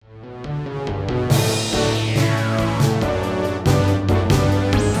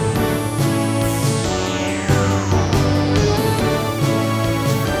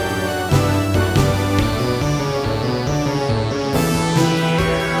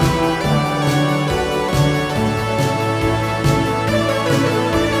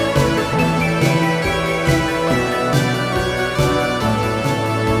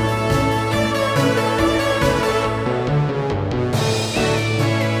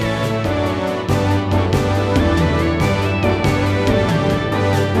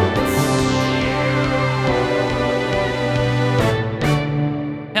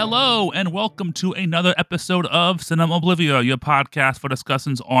and welcome to another episode of Cinema Oblivia, your podcast for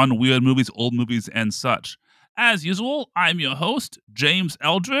discussions on weird movies, old movies, and such. As usual, I'm your host, James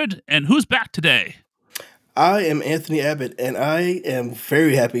Eldred, and who's back today? I am Anthony Abatte, and I am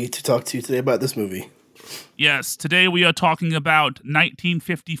very happy to talk to you today about this movie. Yes, today we are talking about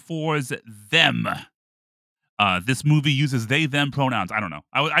 1954's Them. This movie uses they, them pronouns. I don't know.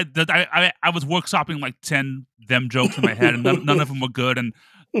 I was workshopping like 10 them jokes in my head, and none of them were good. And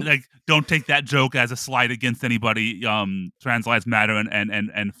like, don't take that joke as a slight against anybody. Trans lives matter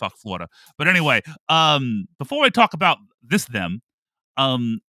and fuck Florida. But anyway, before I talk about this them,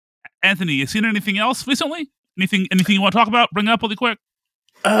 Anthony, you seen anything else recently? Anything you want to talk about? Bring up really quick.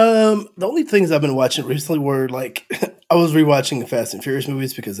 The only things I've been watching recently were like I was rewatching the Fast and Furious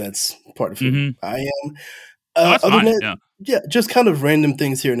movies because that's part of who I am. That's Other fine. than that, yeah, just kind of random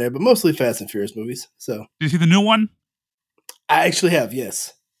things here and there, but mostly Fast and Furious movies. So, did you see the new one? I actually have,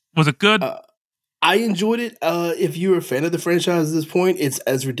 yes. Was it good? I enjoyed it. If you're a fan of the franchise at this point, it's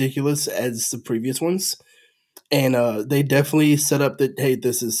as ridiculous as the previous ones, and they definitely set up that hey,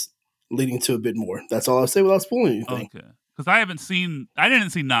 this is leading to a bit more. That's all I'll say without spoiling anything. Okay, because I didn't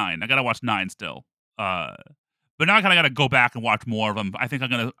see 9. I gotta watch 9 still. But now I kind of got to go back and watch more of them. I think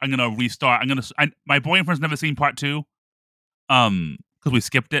I'm gonna restart. My boyfriend's never seen part 2, because we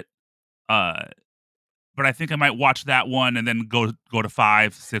skipped it. But I think I might watch that one and then go to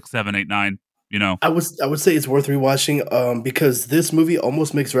 5, 6, 7, 8, 9. You know, I would say it's worth rewatching because this movie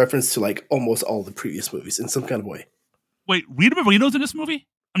almost makes reference to like almost all the previous movies in some kind of way. Wait, Rita Moreno's in this movie?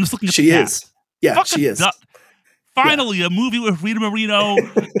 I'm just looking at she the is. cast. Yeah, Fucking she is. Finally, a movie with Rita Moreno,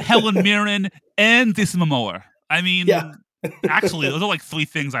 Helen Mirren, and Jason Momoa. I mean, actually, those are like 3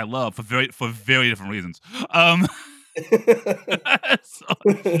 things I love for very different reasons.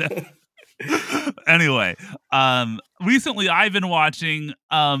 Anyway, recently I've been watching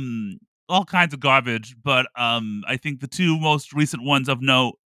all kinds of garbage, but I think the 2 most recent ones of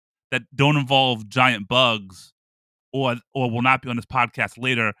note that don't involve giant bugs or will not be on this podcast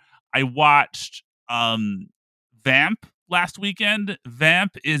later. I watched Vamp last weekend.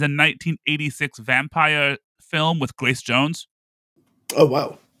 Vamp is a 1986 vampire film with Grace Jones. Oh,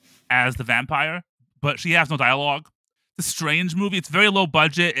 wow. As the vampire, but she has no dialogue. It's a strange movie. It's very low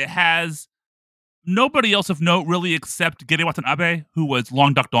budget. It has nobody else of note really except Gary Watanabe, who was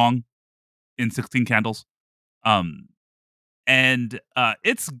Long Duck Dong in 16 Candles. And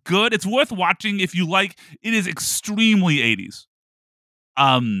it's good. It's worth watching if you like. It is extremely 80s.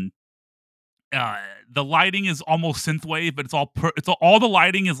 The lighting is almost synthwave, but it's all the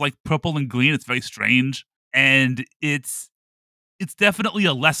lighting is like purple and green. It's very strange, and it's definitely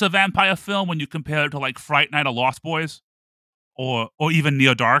a lesser vampire film when you compare it to like Fright Night or Lost Boys, or even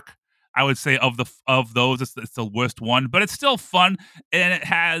Near Dark. I would say of those, it's the worst one, but it's still fun, and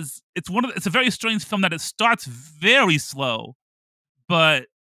it's a very strange film that it starts very slow, but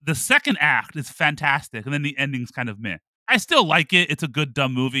the second act is fantastic, and then the ending's kind of meh. I still like it. It's a good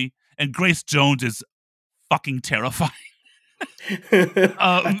dumb movie, and Grace Jones is fucking terrifying.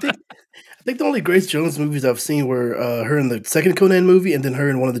 I think the only Grace Jones movies I've seen were her in the second Conan movie, and then her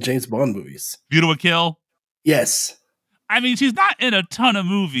in one of the James Bond movies. View to a Kill. Yes. I mean, she's not in a ton of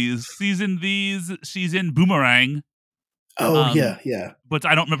movies. She's in Boomerang. Oh, yeah. But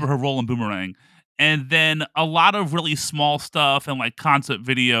I don't remember her role in Boomerang. And then a lot of really small stuff and like concert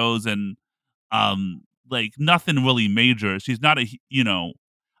videos and like nothing really major. She's not I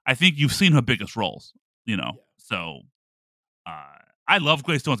think you've seen her biggest roles, So I love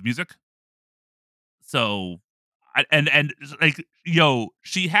Grace Jones' music. So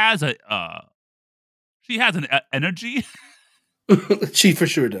she has an energy. She for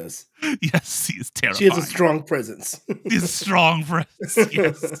sure does. Yes, she is terrifying. She has a strong presence. She's a strong presence.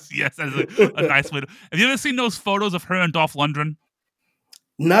 Yes. That's a nice way to. Have you ever seen those photos of her and Dolph Lundgren?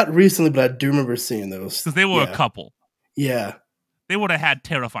 Not recently, but I do remember seeing those. Because they were a couple. Yeah. They would have had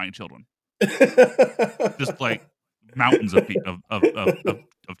terrifying children. Just like mountains of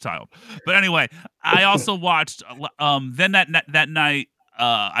child. But anyway, I also watched. Then that night,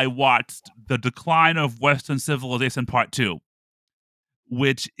 I watched The Decline of Western Civilization Part 2,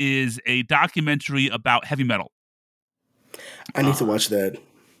 which is a documentary about heavy metal. I need to watch that.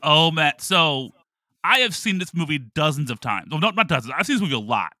 Oh, Matt. So I have seen this movie dozens of times. Well, not dozens. I've seen this movie a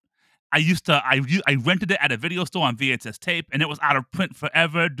lot. I rented it at a video store on VHS tape, and it was out of print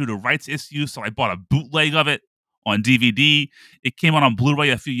forever due to rights issues, so I bought a bootleg of it on DVD. It came out on Blu-ray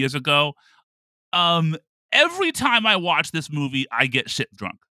a few years ago. Every time I watch this movie, I get shit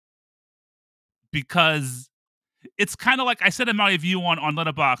drunk. Because it's kind of like I said in my review on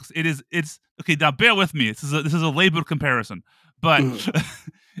Letterboxd. It's okay. Now bear with me. This is a labored comparison, but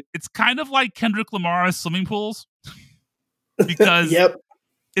It's kind of like Kendrick Lamar's swimming pools because Yep.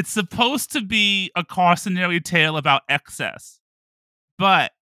 it's supposed to be a cautionary tale about excess,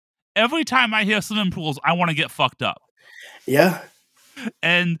 but every time I hear swimming pools, I want to get fucked up. Yeah.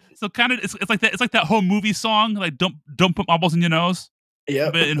 And so kind of it's like that whole movie song, like don't put marbles in your nose.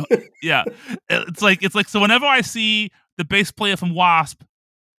 Yep. But yeah, it's like so whenever I see the bass player from Wasp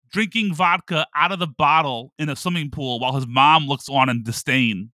drinking vodka out of the bottle in a swimming pool while his mom looks on in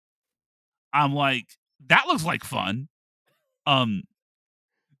disdain, I'm like, that looks like fun. Um,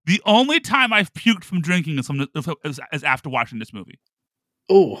 the only time I've puked from drinking is after watching this movie.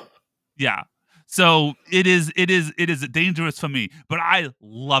 Oh. Yeah. So it is dangerous for me, but I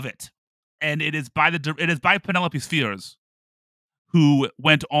love it. And it is by Penelope Spheres, who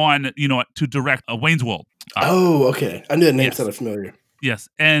went on, to direct Wayne's World. Uh, Oh, okay. I knew that name yes. sounded familiar. Yes,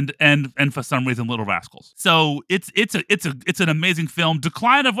 and for some reason, Little Rascals. So it's an amazing film.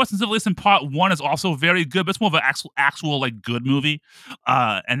 Decline of Western Civilization Part One is also very good, but it's more of an actual like good movie,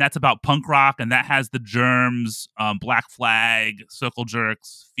 and that's about punk rock, and that has the Germs, Black Flag, Circle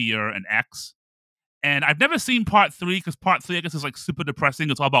Jerks, Fear, and X. And I've never seen Part Three because Part Three I guess is like super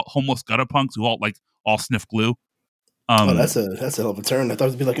depressing. It's all about homeless gutter punks who all sniff glue. Oh, Um, that's a hell of a turn. I thought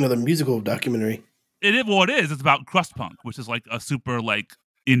it'd be like another musical documentary. it is. It's about crust punk, which is like a super like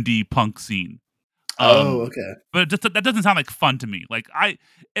indie punk scene. Oh, Um, okay. but that doesn't sound like fun to me. Like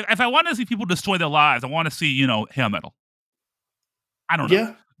if I want to see people destroy their lives, I want to see hair metal. I don't know,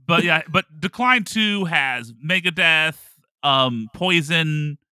 Yeah. but yeah, but Decline 2 has Megadeth,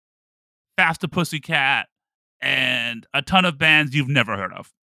 Poison, Faster Pussycat, and a ton of bands you've never heard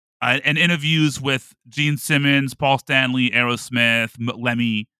of. And interviews with Gene Simmons, Paul Stanley, Aerosmith,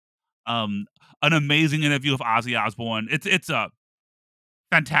 Lemmy. Um, an amazing interview with Ozzy Osbourne. It's a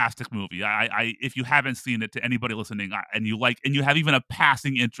fantastic movie. I if you haven't seen it, to anybody listening, and you have even a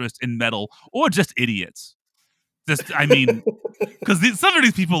passing interest in metal or just idiots, just I mean, because some of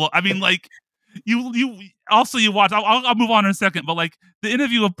these people, I mean, like you watch. I'll move on in a second, but like the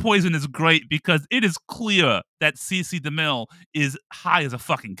interview of Poison is great because it is clear that CC DeMille is high as a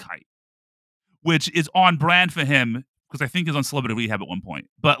fucking kite, which is on brand for him because I think he's on Celebrity Rehab at one point.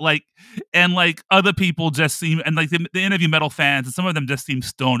 But like other people just seem, and like the interview metal fans, and some of them just seem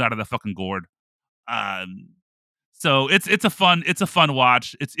stoned out of the fucking gourd. Um, so it's a fun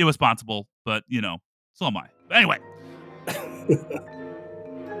watch. It's irresponsible, but so am I. But anyway,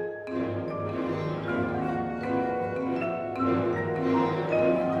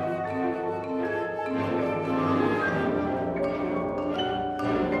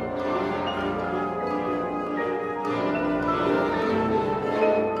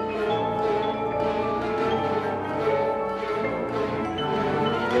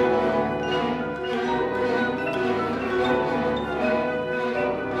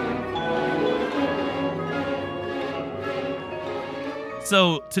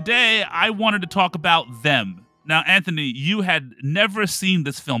 so today I wanted to talk about Them. Now, Anthony, you had never seen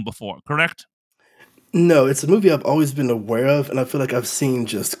this film before, correct? No, it's a movie I've always been aware of, and I feel like I've seen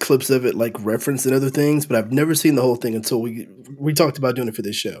just clips of it, like referenced in other things, but I've never seen the whole thing until we talked about doing it for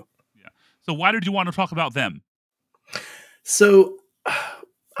this show. Yeah. So why did you want to talk about Them? So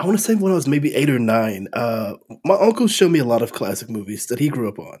I want to say when I was maybe 8 or 9, my uncle showed me a lot of classic movies that he grew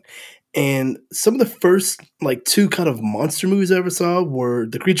up on, and some of the first like two kind of monster movies I ever saw were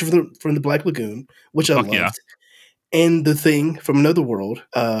The Creature from the Black Lagoon, which I Fuck yeah. loved, and The Thing from Another World,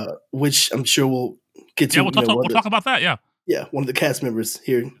 which I'm sure we'll get Yeah, to. we'll talk, we'll talk about that. Yeah. Yeah, one of the cast members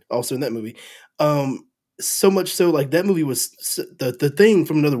here also in that movie. Um, so much so, like that movie was the Thing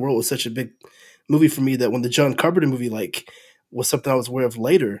from Another World was such a big movie for me that when the John Carpenter movie like was something I was aware of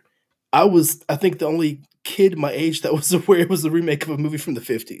later, I think the only kid my age that was aware it was a remake of a movie from the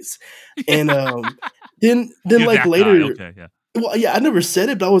 50s. And then You're like that guy. later, Okay. Yeah. well, yeah, I never said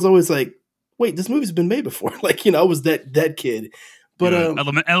it, but I was always like, wait, this movie's been made before. Like, I was that kid. But You're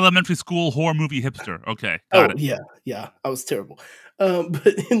an elementary school horror movie hipster. Okay, got oh, it. yeah, yeah, I was terrible. But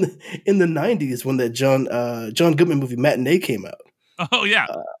in the '90s when that John Goodman movie Matinee came out, Oh yeah,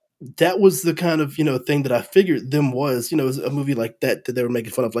 uh, that was the kind of, thing that I figured them was, it was a movie like that they were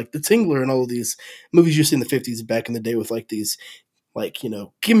making fun of, like The Tingler and all of these movies you see in the '50s back in the day with, like, these, like,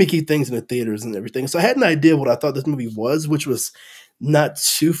 gimmicky things in the theaters and everything. So I had an idea what I thought this movie was, which was not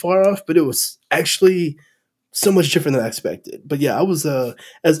too far off, but it was actually so much different than I expected. But yeah, I was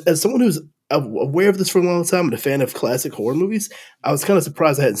as someone who's aware of this for a long time and a fan of classic horror movies, I was kind of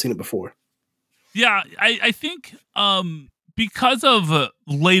surprised I hadn't seen it before. yeah. I think because of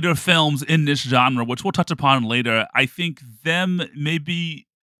later films in this genre, which we'll touch upon later, I think them maybe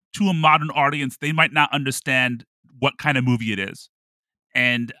to a modern audience they might not understand what kind of movie it is.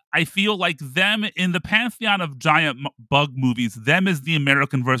 And I feel like them in the pantheon of giant bug movies, them is the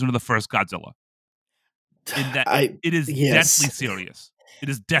American version of the first Godzilla. In that I it is deathly yes. serious. It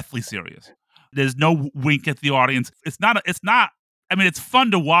is deathly serious. There's no wink at the audience. It's not I mean, it's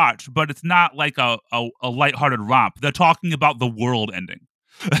fun to watch, but it's not like a lighthearted romp. They're talking about the world ending.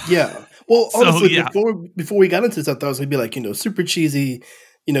 Yeah. Well, So, honestly, yeah. before we got into this, I thought it was gonna be like, super cheesy,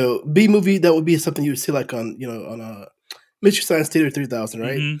 B movie that would be something you would see like on, on a Mystery Science Theater 3000,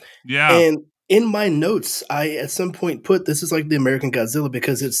 right? Mhm. Yeah. And in my notes, I at some point put this is like the American Godzilla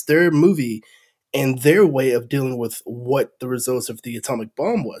because it's their movie and their way of dealing with what the results of the atomic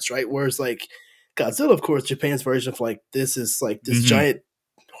bomb was, right? Whereas like Godzilla, of course, Japan's version of like this is like this Mhm. giant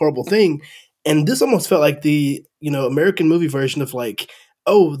horrible thing. And this almost felt like the, American movie version of like,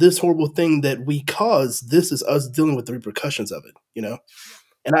 oh, this horrible thing that we caused, this is us dealing with the repercussions of it.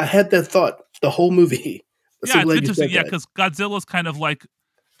 And I had that thought the whole movie. I'm so Yeah, it's glad you interesting, said yeah, that. because Godzilla's kind of like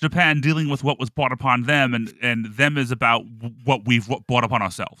Japan dealing with what was brought upon them, and them is about what we've brought upon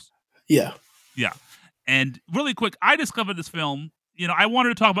ourselves. Yeah. Yeah. And really quick, I discovered this film. I wanted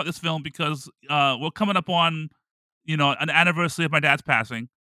to talk about this film because we're coming up on, an anniversary of my dad's passing.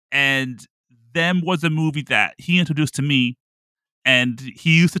 And Them was a movie that he introduced to me. And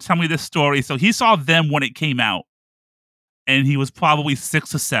he used to tell me this story. So he saw Them when it came out. And he was probably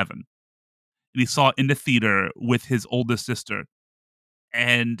 6 or 7. And he saw it in the theater with his oldest sister.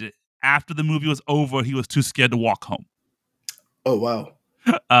 And after the movie was over, he was too scared to walk home. Oh, wow.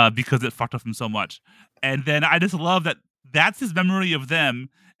 Because it fucked up him so much. And then I just love that that's his memory of Them.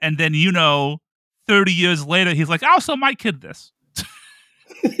 And then, 30 years later, he's like, "Oh, so my kid this."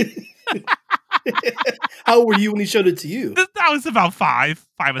 How old were you when he showed it to you? That was about 5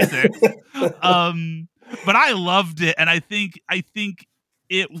 or 6. Um, but I loved it, and I think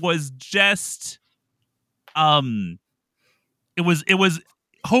it was just um, it was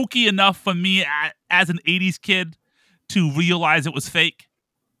hokey enough for me as an '80s kid to realize it was fake.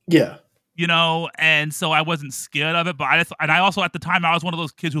 Yeah. And so I wasn't scared of it, but I also at the time I was one of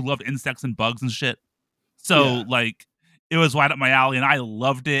those kids who loved insects and bugs and shit. So Yeah. like it was right up my alley and I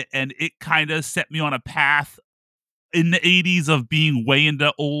loved it and it kind of set me on a path in the '80s of being way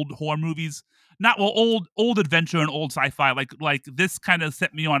into old horror movies. Not well old adventure and old sci-fi like this kind of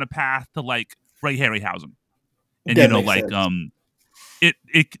set me on a path to like Ray Harryhausen. And That makes sense. it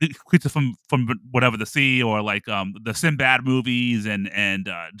creates from whatever the sea or like the Sinbad movies and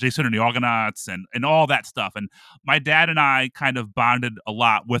Jason and the Argonauts and all that stuff. And my dad and I kind of bonded a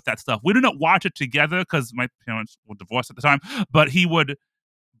lot with that stuff. We didn't watch it together because my parents were divorced at the time, but he would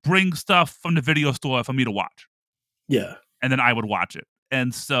bring stuff from the video store for me to watch, Yeah. and then I would watch it.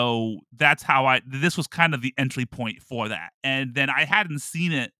 And so that's how this was kind of the entry point for that. And then I hadn't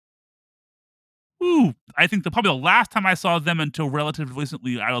seen it. Ooh, I think probably the last time I saw Them until relatively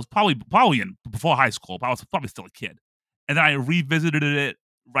recently, I was probably in before high school, but I was probably still a kid. And then I revisited it,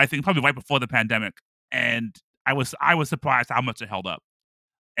 I think probably right before the pandemic, and I was surprised how much it held up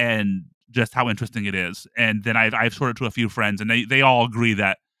and just how interesting it is. And then I've showed it to a few friends, and they all agree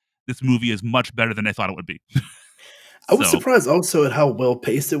that this movie is much better than they thought it would be. I was So, surprised also at how well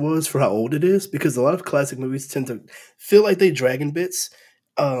paced it was for how old it is, because a lot of classic movies tend to feel like they drag in bits.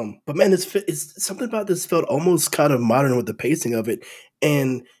 But man, it's something about this felt almost kind of modern with the pacing of it,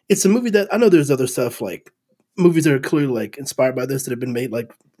 and it's a movie that I know there's other stuff like movies that are clearly like inspired by this that have been made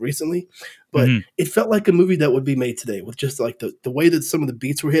like recently, but mhm. it felt like a movie that would be made today with just like the way that some of the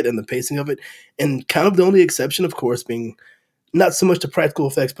beats were hit and the pacing of it, and kind of the only exception, of course, being not so much the practical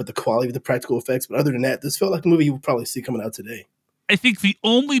effects, but the quality of the practical effects. But other than that, this felt like a movie you would probably see coming out today. I think the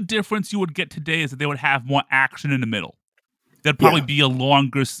only difference you would get today is that they would have more action in the middle. There'd probably Yeah, be a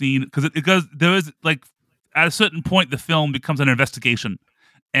longer scene because there is like at a certain point the film becomes an investigation,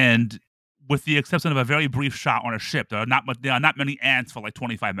 and with the exception of a very brief shot on a ship, there are not many ants for like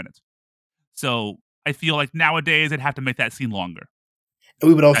 25 minutes. So I feel like nowadays they'd have to make that scene longer, and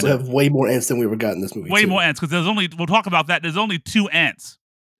we would kind also of have way more ants than we ever got in this movie way too. more ants because we'll talk about that. There's only 2 ants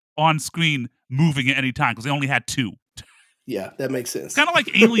on screen moving at any time because they only had two. Yeah, that makes sense. Kind of like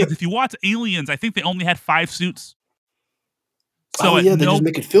Aliens. If you watch Aliens, I think they only had 5 suits. So Oh yeah, they just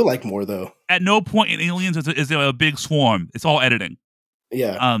make it feel like more though. at no point in Aliens is there a big swarm. It's all editing.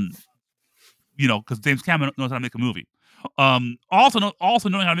 Yeah. Um, because James Cameron knows how to make a movie. Also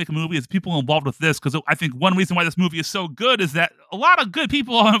knowing how to make a movie is people involved with this because I think one reason why this movie is so good is that a lot of good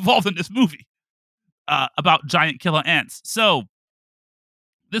people are involved in this movie about giant killer ants. So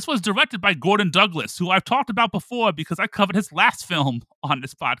this was directed by Gordon Douglas, who I've talked about before because I covered his last film on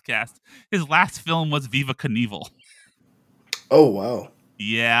this podcast. His last film was Viva Knievel. Oh wow.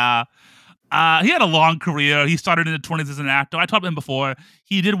 Yeah. He had a long career. He started in the 20s as an actor. I talked about him before.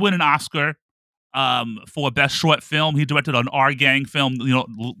 He did win an Oscar for best short film. He directed an R Gang film,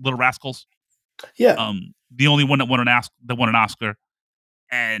 Little Rascals. Yeah, The only one that won an Oscar.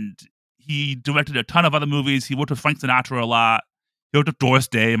 And he directed a ton of other movies. He worked with Frank Sinatra a lot. He worked with Doris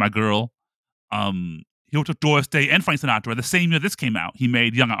Day, my girl. He worked with Doris Day and Frank Sinatra the same year this came out. He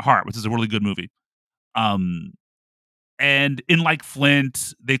made Young at Heart, which is a really good movie. Um, and in like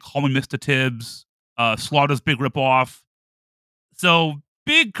Flint, They Call Me Mr. Tibbs, Slaughter's Big Ripoff. So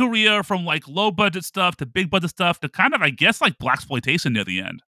big career from like low budget stuff to big budget stuff to kind of, I guess, like blaxploitation near the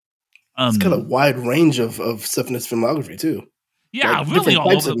end. it's got a Um, wide range of stuff in his filmography too, yeah, like really different all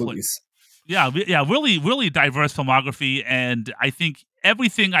types over of the place. movies. Yeah, really, really diverse filmography, and I think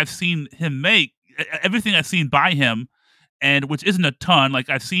everything I've seen him make, everything I've seen by him, and which isn't a ton. Like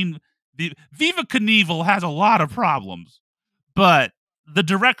I've seen the Viva Knievel has a lot of problems, but the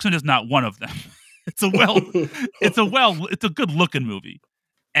direction is not one of them. it's a well, it's a good looking movie,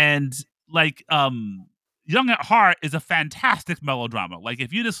 and like Young at Heart is a fantastic melodrama. Like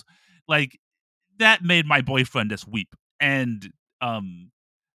if you just like that made my boyfriend just weep. And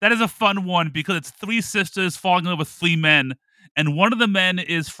that is a fun one because it's three sisters falling in love with three men, and one of the men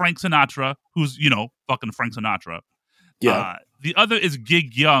is Frank Sinatra, who's fucking Frank Sinatra. Yeah. The other is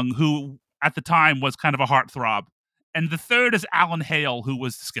Gig Young, who at the time was kind of a heartthrob, and the third is Alan Hale, who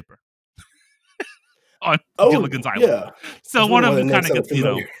was the skipper on Gilligan's Oh, Island. yeah. I So was one wondering of why that them name kind of sounded gets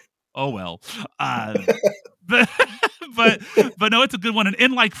familiar. oh well. Uh, but but but no, it's a good one. And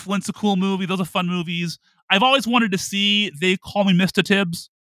in like Flint's a cool movie. Those are fun movies. I've always wanted to see They Call Me Mr. Tibbs.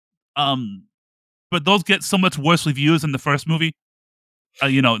 Um, but those get so much worse reviews than the first movie.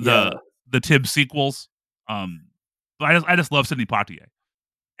 Yeah. The Tibbs sequels. Um, but I just love Sidney Poitier,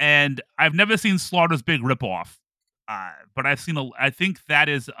 and I've never seen Slaughter's Big Ripoff. But I've seen I think that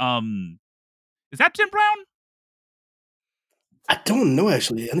is that Jim Brown? I don't know,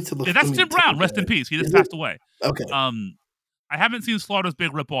 actually. I need to Yeah, look let that's me Jim take a Brown. look at Rest in it. peace. He just Is it? passed away. Okay. Um, I haven't seen Slaughter's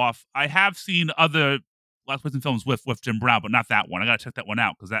Big Ripoff. I have seen other Last Person films with Jim Brown, but not that one. I gotta check that one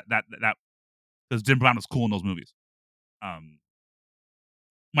out because that because Jim Brown was cool in those movies. Um,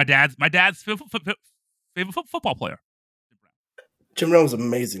 my dad's favorite football player. Jim Brown. Jim Brown was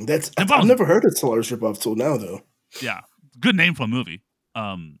amazing. Jim Brown I've was never heard of Slaughter's Ripoff till now, though. yeah, good name for a movie.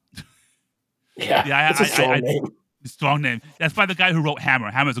 Um, Yeah, yeah, that's a strong name. strong name. That's by the guy who wrote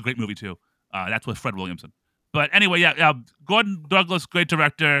Hammer. Hammer's a great movie too. That's with Fred Williamson. But anyway, yeah, Gordon Douglas, great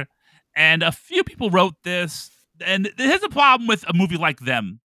director, and a few people wrote this. And here's a problem with a movie like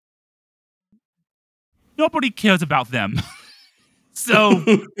them: nobody cares about them. So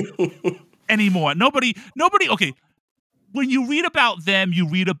anymore, nobody. Okay, when you read about them, you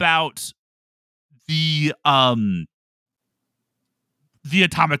read about the um the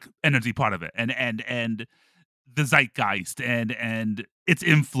atomic energy part of it, and the zeitgeist and its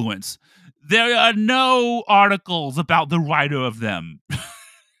influence. There are no articles about the writer of them.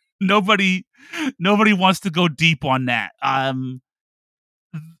 nobody nobody wants to go deep on that.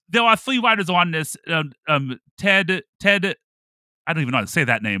 There are three writers on this. Ted, I don't even know how to say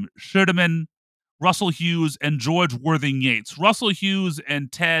that name. Sherman, Russell Hughes, and George Worthing Yates. Russell Hughes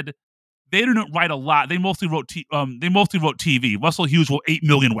and Ted, they didn't write a lot. They mostly wrote TV. Russell Hughes wrote 8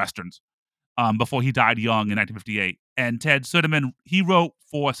 million westerns before he died young in 1958. And Ted Sutherland, he wrote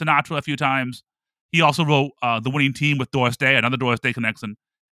for Sinatra a few times. He also wrote The Winning Team with Doris Day, another Doris Day connection.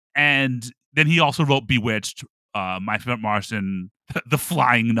 And then he also wrote Bewitched, My Favorite Martian, The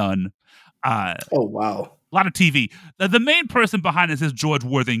Flying Nun. Uh, Oh, wow. a lot of TV. The main person behind this is George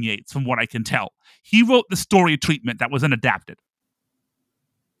Worthing Yates, from what I can tell. He wrote the story treatment that was then adapted.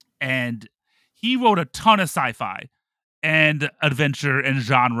 And he wrote a ton of sci-fi and adventure and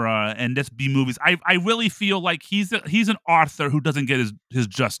genre and just B movies. I really feel like he's an author who doesn't get his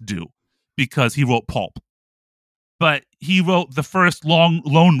just due because he wrote pulp. But he wrote the first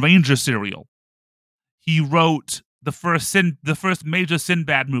Lone Ranger serial. He wrote the first major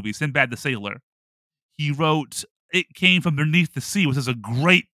Sinbad movie, Sinbad the Sailor. He wrote It Came from Beneath the Sea, which is a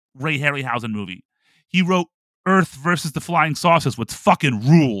great Ray Harryhausen movie. He wrote Earth versus the Flying Saucers, which fucking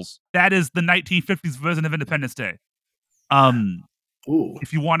rules. That is the 1950s version of Independence Day. Um, Ooh.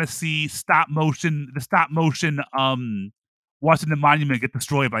 if you want to see the stop motion Washington Monument get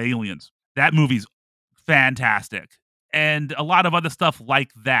destroyed by aliens. That movie's fantastic. And a lot of other stuff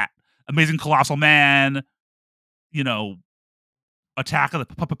like that. Amazing Colossal Man, you know, Attack of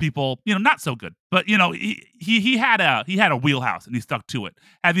the Puppet People, not so good. But he had a wheelhouse and he stuck to it.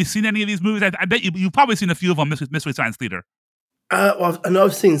 Have you seen any of these movies? I bet you've probably seen a few of them. Mystery Science Theater. Well, I know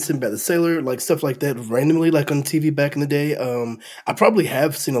I've seen Sinbad the Sailor, like, stuff like that randomly, like, on TV back in the day. I probably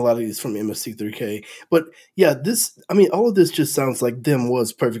have seen a lot of these from MST3K, but, yeah, I mean, all of this just sounds like Them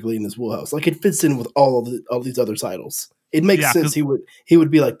was perfectly in his wheelhouse. Like, it fits in with all these other titles. It makes Yeah, sense because he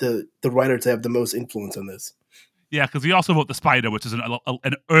would be, like, the writer to have the most influence on this. he also wrote The Spider, which is an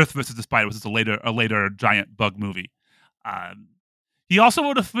Earth versus the Spider, which is a later giant bug movie. Um, he also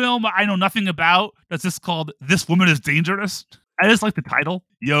wrote a film I know nothing about that's just called "This Woman Is Dangerous." I just like the title.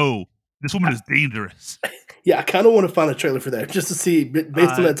 Yo, this woman I is dangerous. Yeah, I kinda wanna find a trailer for that just to see, based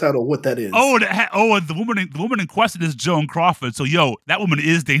on Uh, that title, what that oh, is. and the woman in question is Joan Crawford. So, yo, that woman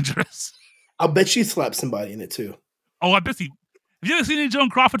is dangerous. I'll bet she slapped somebody in it too. Oh, I bet he. Have you ever seen any Joan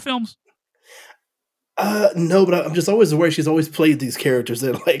Crawford films? No, but I'm just always aware she's always played these characters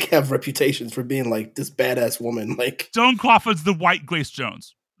that, like, have reputations for being, like, this badass woman, like. Joan Crawford's the white Grace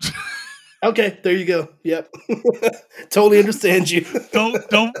Jones. Okay, there you go. Yep. Totally understand you.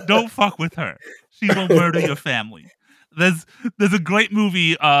 Don't fuck with her. She will murder your family. There's there's a great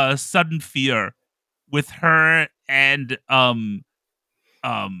movie, Sudden Fear, with her and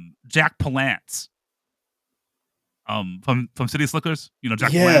Jack Palance, from City Slickers. You know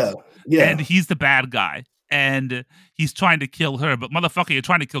Jack Yeah, Palance, and yeah. he's the bad guy, and he's trying to kill her. But motherfucker, you're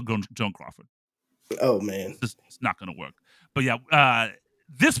trying to kill Joan Crawford. Oh, man. It's not going to work. But yeah,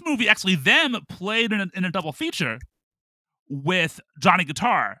 this movie actually them played in a double feature with Johnny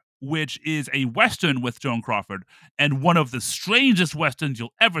Guitar, which is a western with Joan Crawford, and one of the strangest westerns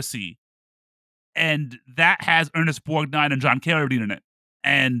you'll ever see. And that has Ernest Borgnine and John Carradine in it,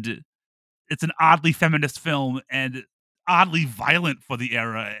 and it's an oddly feminist film and oddly violent for the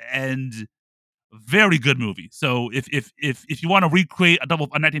era, and very good movie. So if you want to recreate a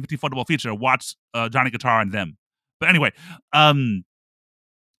 1954 double feature, watch Johnny Guitar and them. But anyway, um,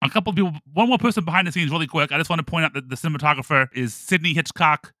 a couple of people, one more person behind the scenes, really quick. I just want to point out that the cinematographer is Sidney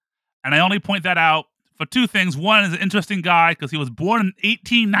Hitchcock, and I only point that out for two things. One is an interesting guy because he was born in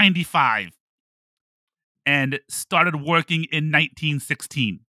 1895 and started working in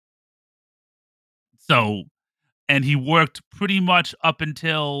 1916. So, and he worked pretty much up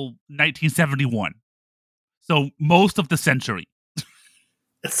until 1971. So most of the century.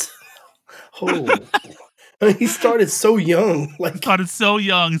 It's oh, I mean, he started so young, like, Started so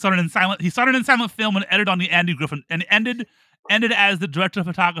young. He started in silent film and edited on the Andy Griffin and ended as the director of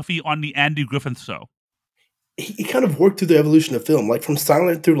photography on the Andy Griffin show. he kind of worked through the evolution of film, like, from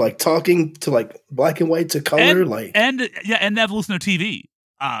silent through, like, talking to, like, black and white to color, And like. and yeah, and the evolution of TV.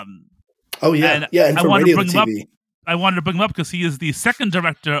 Um, Oh, yeah, and yeah, and I from wanted to radio to bring him up. TV. I wanted to bring him up because he is the second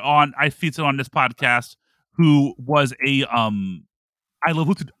director on I featured on this podcast who was a I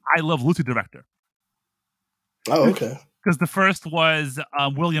love Lucy director. Oh, okay. Because the first was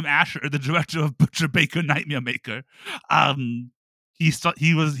William Asher, the director of Butcher Baker Nightmare Maker. Um, he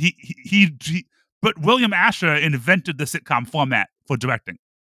was but William Asher invented the sitcom format for directing.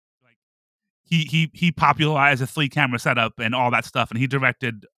 Like he popularized a 3-camera setup and all that stuff, and he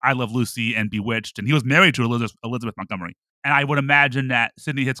directed I Love Lucy and Bewitched, and he was married to Elizabeth Montgomery. And I would imagine that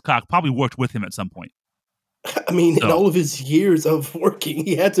Sidney Hitchcock probably worked with him at some point. I mean, in So all of his years of working,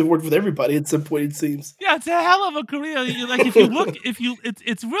 he had to work with everybody at some point, it seems. yeah, it's a hell of a career. Like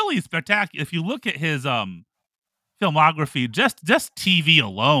it's really spectacular. If you look at his filmography, just TV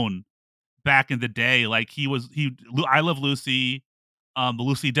alone back in the day, like I Love Lucy, the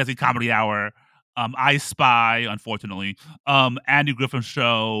Lucy Desi Comedy Hour, I Spy, unfortunately, Andy Griffin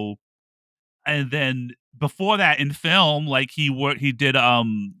Show, and then before that in film, like he did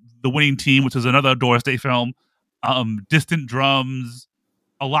The Winning Team, which is another Doris Day film, Distant Drums,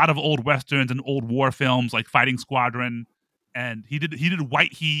 a lot of old westerns and old war films like Fighting Squadron, and he did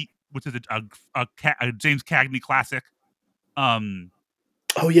White Heat, which is a James Cagney classic. Um,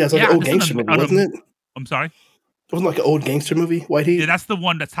 Oh, yeah, it's like an yeah, old just gangster movie, wasn't it? I'm sorry. It wasn't like an old gangster movie, White Yeah, Heat? that's the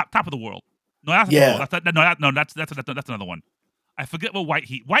one that's top of the world. No, that's not top of the Yeah. world. That's another one. I forget what White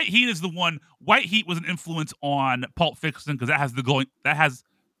Heat. White Heat is the one. White Heat was an influence on Pulp Fiction because that has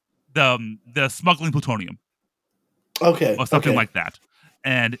the smuggling plutonium Okay, or something okay. like that.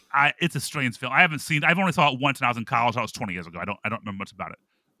 And it's a strange film. I've only saw it once when I was in college. That was 20 years ago. I don't remember much about it.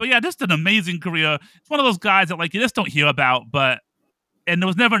 But yeah, just an amazing career. It's one of those guys that like you just don't hear about, and it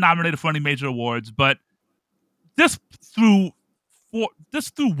was never nominated for any major awards, but just through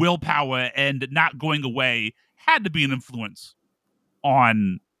just through willpower and not going away had to be an influence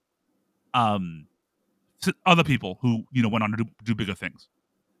on um other people who went on to do bigger things.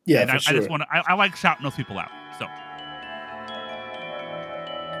 Yeah, And for I just sure. want to I like shouting those people out. So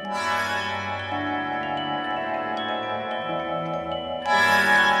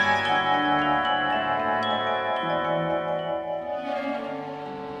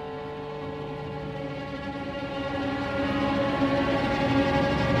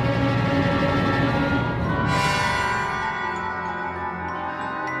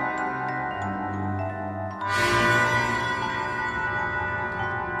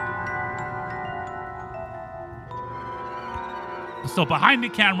So behind the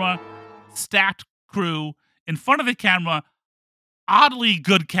camera, stacked crew. In front of the camera, oddly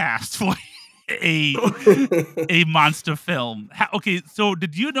good cast for a a monster film. Okay, so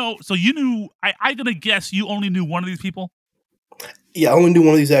did you know? So you knew? I gonna guess you only knew one of these people, Yeah, I only knew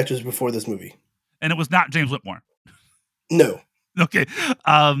one of these actors before this movie. and it was not James Whitmore. No. Okay,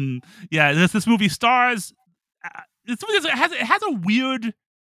 yeah, this movie stars. This movie has a weird.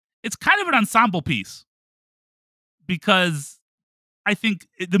 It's kind of an ensemble piece because I think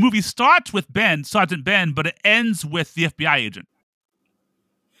the movie starts with Ben, Sergeant Ben, but it ends with the FBI agent.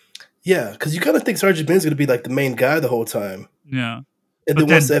 Yeah, because you kind of think Sergeant Ben's going to be like the main guy the whole time. Yeah, And but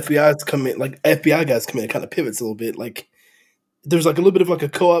then once then the FBI's come in, like FBI guys come in, it kind of pivots a little bit. Like there's like a little bit of like a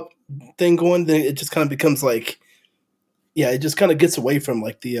co-op thing going. Then it just kind of becomes like, yeah, it just kind of gets away from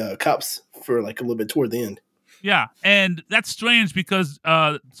like the cops for like a little bit toward the end. yeah, and that's strange because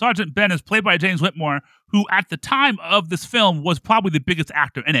Sergeant Ben is played by James Whitmore, who at the time of this film was probably the biggest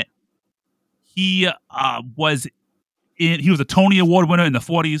actor in it. He was he was a Tony Award winner in the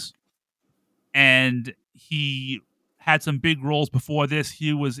 40s, and he had some big roles before this.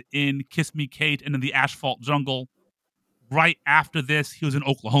 He was in Kiss Me Kate and in the Asphalt Jungle. Right after this, he was in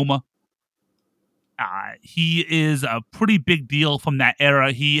Oklahoma. He is a pretty big deal from that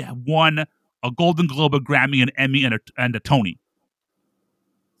era. He won a Golden Globe, a Grammy, an Emmy, and a Tony.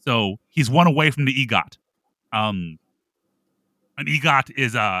 So he's one away from the EGOT. An EGOT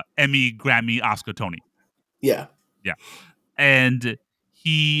is a Emmy, Grammy, Oscar, Tony. Yeah. Yeah. And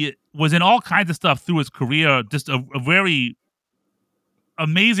he was in all kinds of stuff through his career. Just a very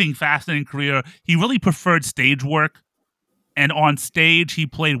amazing, fascinating career. He really preferred stage work. And on stage, he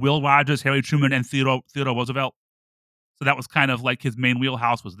played Will Rogers, Harry Truman, and Theodore Roosevelt. So that was kind of like his main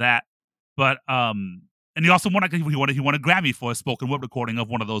wheelhouse was that. But and he also won he won a Grammy for a spoken word recording of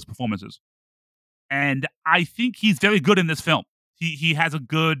one of those performances. And I think he's very good in this film. He has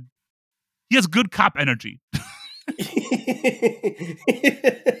good cop energy.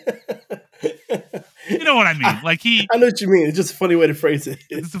 You know what I mean? Like I know what you mean. It's just a funny way to phrase it.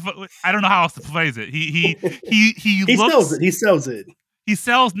 I don't know how else to phrase it. He He looks, sells it. He sells it. He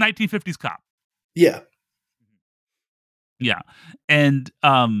sells 1950s cop. Yeah. Yeah. And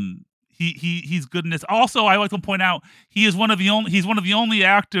he's good in this. Also, I like to point out he's one of the only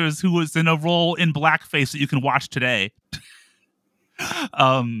actors who was in a role in blackface that you can watch today.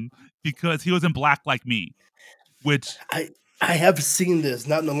 Because he was in Black Like Me, which I have seen this,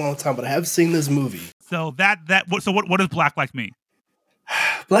 not in a long time, but I have seen this movie. So what is Black Like Me?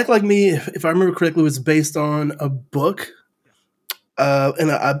 Black Like Me, if I remember correctly, was based on a book.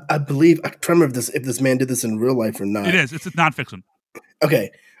 And I believe I can't remember if this man did this in real life or not. It is. It's nonfiction. Okay,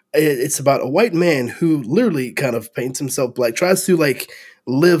 it's about a white man who literally kind of paints himself black, tries to like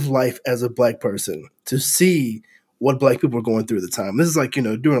live life as a black person to see what black people were going through at the time. This is like,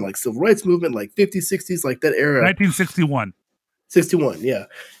 during like civil rights movement, like 50s, 60s, like that era. 1961. 61, yeah.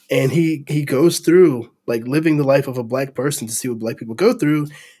 And he goes through like living the life of a black person to see what black people go through,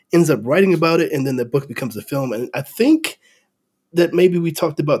 ends up writing about it, and then the book becomes a film. And I think that maybe we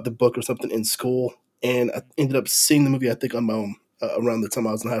talked about the book or something in school, and I ended up seeing the movie, I think, on my own around the time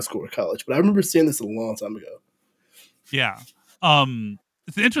I was in high school or college. But I remember seeing this a long time ago. Yeah.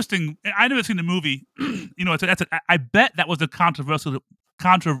 It's interesting. I never seen the movie. I bet that was a controversial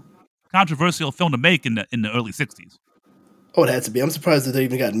film to make in the early 60s. Oh, it had to be. I'm surprised that they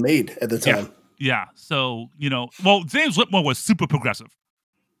even got made at the time. Yeah. So, James Whitmore was super progressive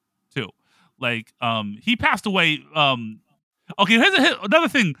too. Like, he passed away. Okay, here's another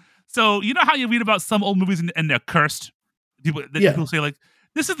thing. So, you know how you read about some old movies and they're cursed? People say, like,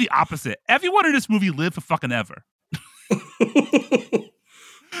 this is the opposite. Everyone in this movie lived for fucking ever.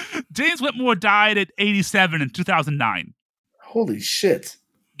 James Whitmore died at 87 in 2009. Holy shit.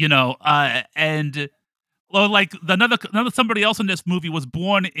 And like another somebody else in this movie was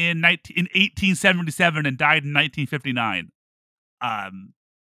born in 1877 and died in 1959.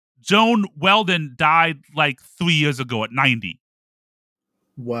 Joan Weldon died like 3 years ago at 90.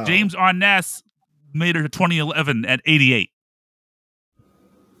 Wow. James Arness made it to 2011 at 88.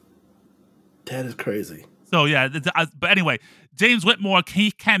 That is crazy. So yeah, but anyway, James Whitmore, he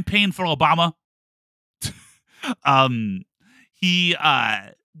campaigned for Obama. He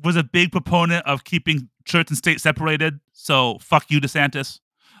was a big proponent of keeping church and state separated. So fuck you, DeSantis.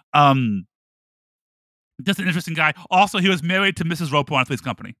 Just an interesting guy. Also, he was married to Mrs. Roper on Three's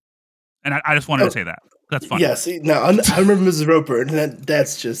Company, and I just wanted to say that. That's funny. Yeah, see, now I remember Mrs. Roper, and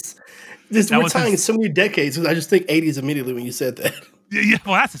that's just we're tying so many decades. I just think 80s immediately when you said that. Yeah,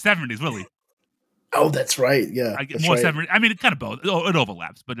 well, that's the 70s, really. Oh, that's right. Yeah, I get that's more right. seven. I mean, it kind of both. It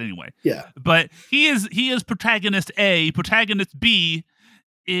overlaps, but anyway. Yeah. But he is protagonist A. Protagonist B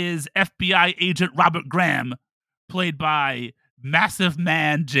is FBI agent Robert Graham, played by massive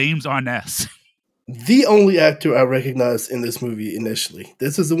man James Arness. The only actor I recognized in this movie initially.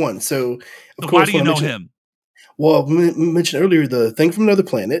 This is the one. So, of So why do course, you when I know mentioned him? well, mentioned earlier the Thing from Another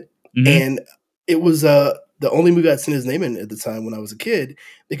Planet, Mhm. and it was, the only movie I'd seen his name in at the time when I was a kid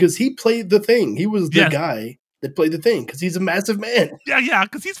because he played the Thing. He was the Yes. guy that played the Thing because he's a massive man. Yeah,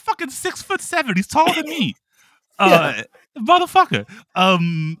 because he's fucking 6'7". He's taller than me. Yeah. Uh, motherfucker.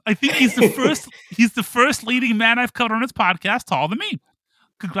 I think he's the first leading man I've covered on this podcast taller than me.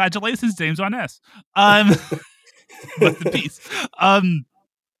 Congratulations, James Arness. Um, rest in peace. Um,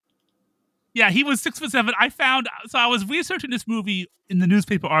 yeah, he was 6'7". I was researching this movie in the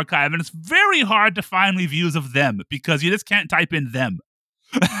newspaper archive, and it's very hard to find reviews of them because you just can't type in them.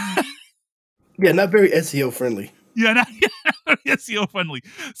 Yeah, not very SEO friendly. Yeah, not SEO friendly.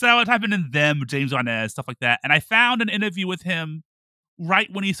 So I type in them, James Arnaz, stuff like that, and I found an interview with him right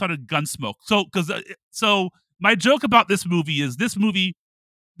when he started Gunsmoke. So my joke about this movie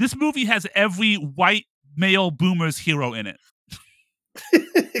has every white male boomer's hero in it,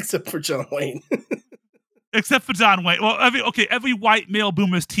 Except for John Wayne. except for John Wayne. Well, every white male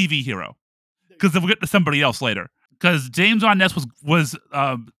boomer's TV hero, because we'll get to somebody else later. Because James Arness was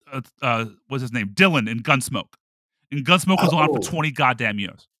his name Dylan in Gunsmoke, and Gunsmoke was on for Oh, 20 goddamn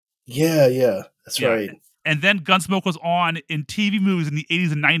years. yeah, yeah, that's Yeah. right. And then Gunsmoke was on in TV movies in the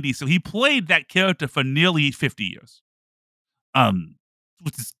 80s and 90s. So he played that character for nearly 50 years.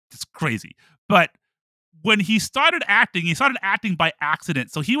 Which is just crazy. But when he started acting by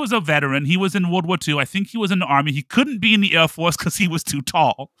accident. So he was a veteran. He was in World War II. I think he was in the Army. He couldn't be in the Air Force because he was too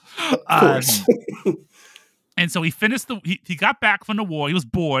tall. Of course. And so he got back from the war. He was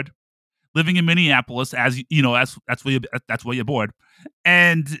bored living in Minneapolis, as you know, that's where you're bored.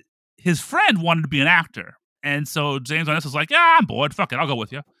 And his friend wanted to be an actor, and so James Arness was like, "Yeah, I'm bored. Fuck it, I'll go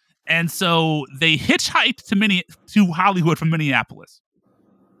with you." And so they hitchhiked to Hollywood from Minneapolis.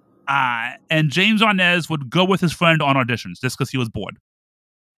 And James Arness would go with his friend on auditions just because he was bored.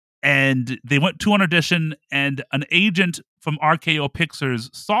 And they went to an audition, and an agent from RKO Pictures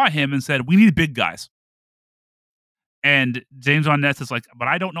saw him and said, "We need big guys." And James Arness is like, "But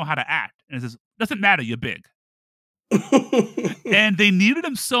I don't know how to act." And he says, "Doesn't matter, you're big." And they needed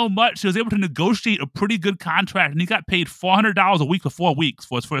him so much, he was able to negotiate a pretty good contract, and he got paid $400 a week for 4 weeks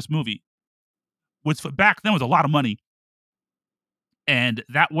for his first movie, which for back then was a lot of money. And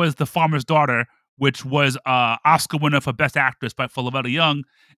that was The Farmer's Daughter, which was a Oscar winner for Best Actress for Loretta Young,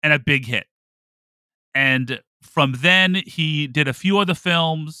 and a big hit. And from then, he did a few other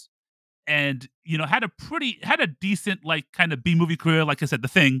films, and had a decent like kind of B movie career. Like I said, The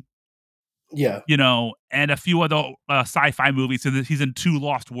Thing, Yeah. and a few other sci-fi movies. So he's in 2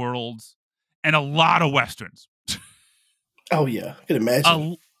 Lost Worlds and a lot of westerns. Oh, yeah, I can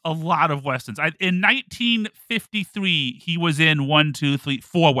imagine. A lot of westerns. In 1953, he was in 1, 2, 3,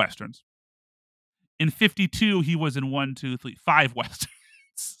 4 westerns. In 52, he was in 1, 2, 3, 5 westerns.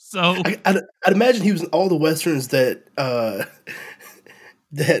 So I'd imagine he was in all the westerns that,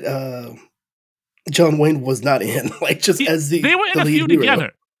 that, John Wayne was not in, like, just as they were in the a lead few hero.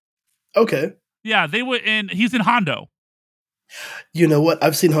 together. Okay. Yeah, he's in Hondo. You know what?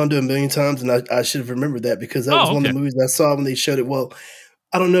 I've seen Hondo a million times, and I should have remembered that because that was Oh, one of okay. the movies I saw when they showed it. Well,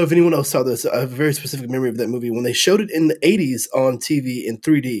 I don't know if anyone else saw this. I have a very specific memory of that movie when they showed it in the '80s on TV in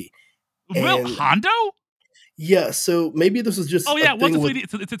 3D. Real And Hondo? yeah, so maybe this was Oh just a yeah, it was thing a with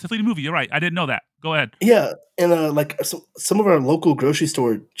 3D. It's a 3D movie. You're right. I didn't know that. Go ahead. yeah, and, like, some of our local grocery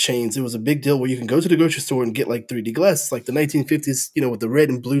store chains, it was a big deal where you can go to the grocery store and get, like, 3D glasses, like the 1950s, with the red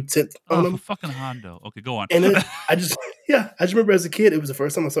and blue tint on Oh, for them. fucking Hondo. Okay, go on. And I just yeah, I just remember as a kid, it was the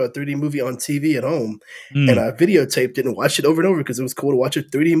first time I saw a 3D movie on TV at home, and Mm. I videotaped it and watched it over and over because it was cool to watch a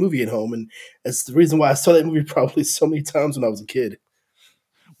 3D movie at home, and that's the reason why I saw that movie probably so many times when I was a kid.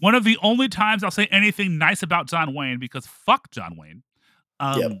 One of the only times I'll say anything nice about John Wayne, because fuck John Wayne.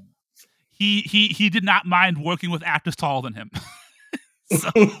 Yep. Um, he did not mind working with actors taller than him. So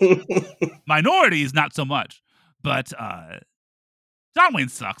minorities, not so much. But John Wayne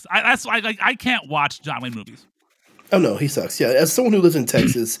sucks. That's why I can't watch John Wayne movies. Oh, no, he sucks. Yeah, as someone who lives in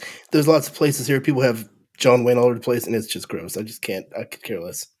Texas, there's lots of places here people have John Wayne all over the place, and it's just gross. I just can't. I could care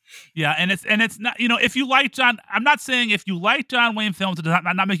less. Yeah, and it's not, if you like John, I'm not saying if you like John Wayne films, it does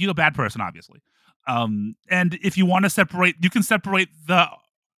not make you a bad person, obviously. And if you want to separate, you can separate the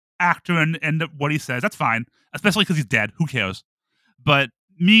actor and what he says. That's fine, especially because he's dead. Who cares? But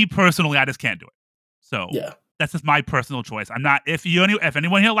me personally, I just can't do it. So Yeah. that's just my personal choice. I'm not. If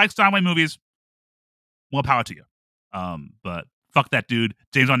anyone here likes John Wayne movies, more power to you. But fuck that dude.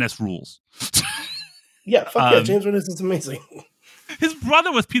 James Arness rules. Yeah, fuck yeah, um, James Reynolds is amazing. his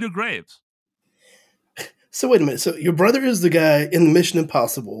brother was Peter Graves. So wait a minute. So your brother is the guy in the Mission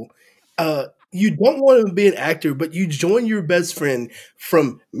Impossible. You don't want to be an actor, but you join your best friend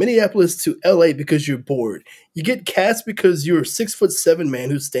from Minneapolis to LA because you're bored. You get cast because you're a 6'7"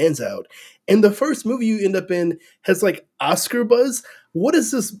 man who stands out. And the first movie you end up in has like Oscar buzz. What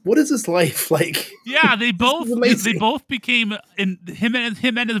is this? What is this life like? Yeah, This is they amazing. both became in him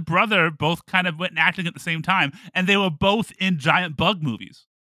and his brother both kind of went acting at the same time, and they were both in giant bug movies.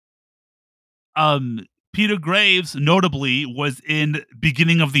 Um, Peter Graves notably was in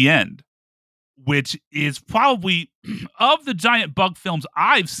Beginning of the End, which is probably of the giant bug films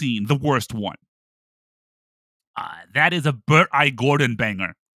I've seen the worst one. That is a Burt I. Gordon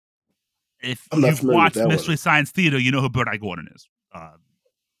banger. If I'm not you've familiar with watched that one. Mystery Science Theater, you know who Burt I. Gordon is.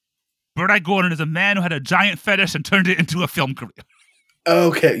 Burt I. Gordon is a man who had a giant fetish and turned it into a film career.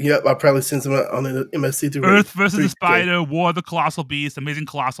 Okay, yep, I probably seen some on the MSC3. Earth versus the 3K. Spider, War of the Colossal Beast, Amazing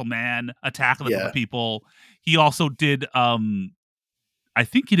Colossal Man, Attack of the Clover Yeah. People. He also did I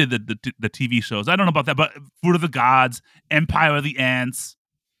think he did the TV shows. I don't know about that, but Fruit of the Gods, Empire of the Ants,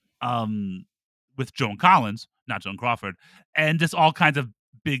 with Joan Collins, not Joan Crawford, and just all kinds of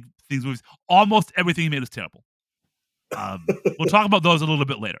big things. Movies. Almost everything he made was terrible. We'll talk about those a little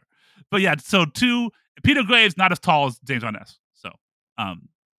bit later. But yeah, so Peter Graves not as tall as James Arness, so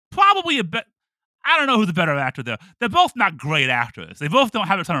probably a bit. I don't know who's the better actor there. They're both not great actors. They both don't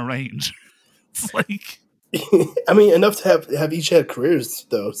have a ton of range. It's like I mean, enough to have each had careers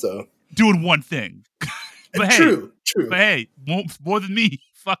though. So doing one thing. But hey, true, true. more than me.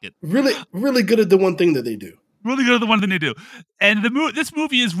 Fuck it. Really, really good at the one thing that they do. Really good at the one thing they do. And this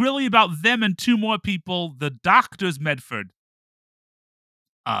movie is really about them and two more people, the Doctors Medford.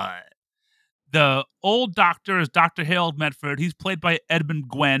 Uh, the old doctor is Dr. Harold Medford. He's played by Edmund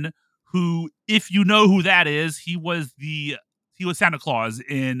Gwenn, who, if you know who that is, he was Santa Claus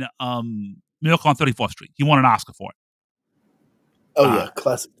in Miracle on 34th Street. He won an Oscar for it. Oh yeah,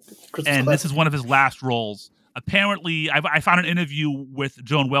 classic Christmas And this classic. is one of his last roles. Apparently, I found an interview with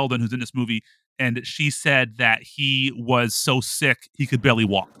Joan Weldon, who's in this movie, and she said that he was so sick he could barely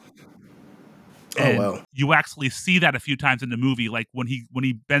walk. Oh And wow. you actually see that a few times in the movie, like when he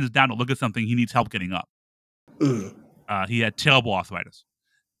bends down to look at something, he needs help getting up. Mm. He had terrible arthritis,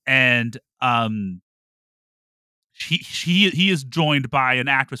 and he is joined by an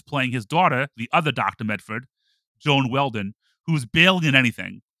actress playing his daughter, the other Dr. Medford, Joan Weldon, who's barely in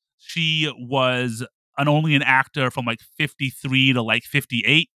anything. She was only an actor from like 53 to like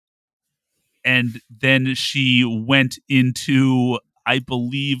 58. And then she went into, I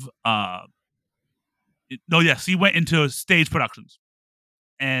believe, she went into stage productions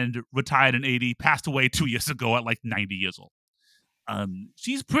and retired in 80, passed away 2 years ago at like 90 years old.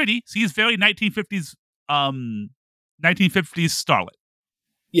 She's pretty. She's very 1950s starlet.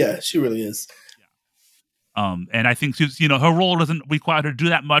 Yeah, she really is. And I think she's, her role doesn't require her to do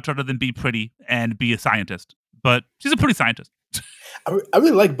that much other than be pretty and be a scientist. But she's a pretty scientist. I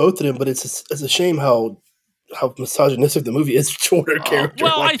really like both of them, but it's a shame how misogynistic the movie is toward her character.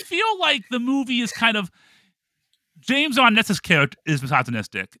 Well, I Like feel like the movie is kind of James Arness's character is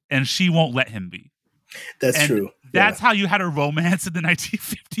misogynistic, and she won't let him be. that's And true. that's how you had a romance in the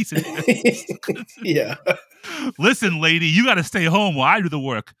 1950s and 50s. Yeah. Listen, lady, you got to stay home while I do the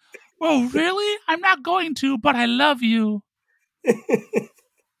work. Oh, really? I'm not going to, but I love you.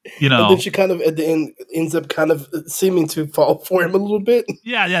 And then she kind of at the end ends up kind of seeming to fall for him a little bit.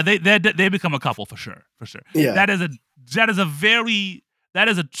 Yeah. They become a couple for sure. Yeah. That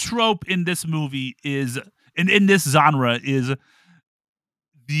is a trope in this movie in this genre is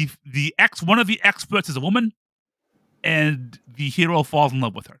one of the experts is a woman, and the hero falls in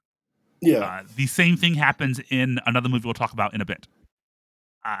love with her. Yeah. The same thing happens in another movie we'll talk about in a bit.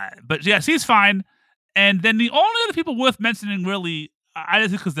 But yeah, she's fine. And then the only other people worth mentioning, really, I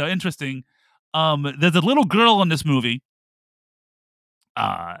just because they're interesting. There's a little girl in this movie,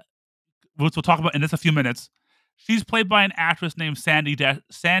 which we'll talk about in just a few minutes. She's played by an actress named Sandy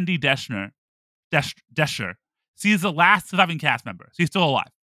Deschner. She's the last surviving cast member. She's still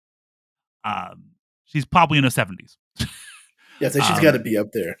alive. She's probably in her 70s. Yeah, so she's got to be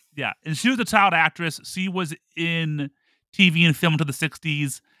up there. Yeah, and she was a child actress. She was in TV and film until the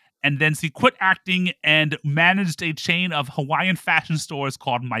 60s, and then she quit acting and managed a chain of Hawaiian fashion stores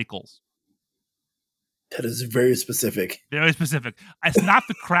called Michael's. That is very specific. Very specific. It's not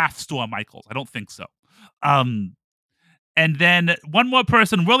the craft store Michael's. I don't think so. And then one more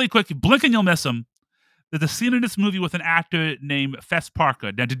person, really quick, blink and you'll miss him. There's a scene in this movie with an actor named Fess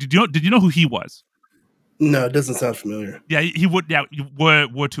Parker. Now, did you know who he was? No, it doesn't sound familiar. Yeah, he would. Yeah,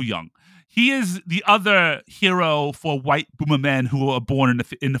 we're too young. He is the other hero for white boomer men who were born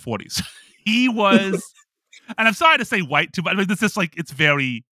in the 40s. He was, and I'm sorry to say white too, but I mean, this is like it's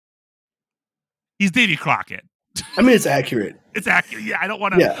very. He's Davy Crockett. I mean, it's accurate. It's accurate. Yeah, I don't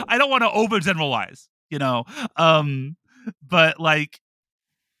want to. Yeah. I don't want to overgeneralize. You know, um, but like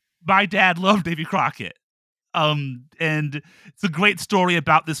my dad loved Davy Crockett. And it's a great story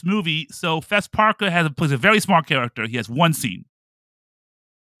about this movie. So Fess Parker plays a very smart character. He has one scene.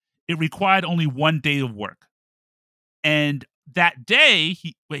 It required only one day of work, and that day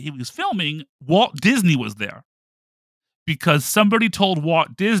when he was filming, Walt Disney was there because somebody told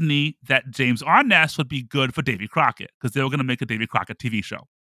Walt Disney that James Arness would be good for Davy Crockett because they were going to make a Davy Crockett TV show.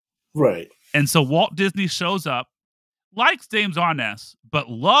 Right. And so Walt Disney shows up, likes James Arness, but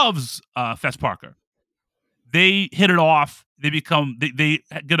loves Fess Parker. They hit it off. They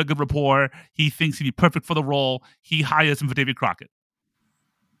get a good rapport. He thinks he'd be perfect for the role. He hires him for Davy Crockett,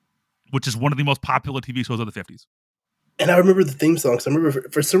 which is one of the most popular TV shows of the 50s. And I remember the theme songs. I remember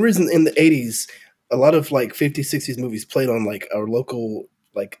for some reason in the 80s, a lot of like 50s, 60s movies played on like our local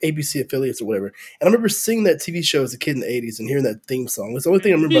like ABC affiliates or whatever. And I remember seeing that TV show as a kid in the 80s and hearing that theme song. It's the only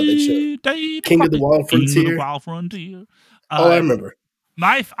thing I remember about that show. Davy King of the Crockett, Wild King of the Frontier. Wild Frontier. Oh, I remember.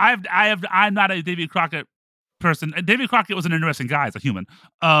 I'm not a Davy Crockett person. Davy Crockett was an interesting guy as a human.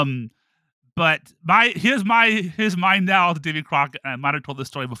 But here's my now to Davy Crockett. I might have told this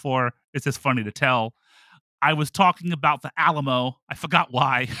story before. It's just funny to tell. I was talking about the Alamo. I forgot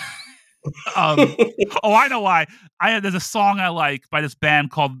why. I know why. There's a song I like by this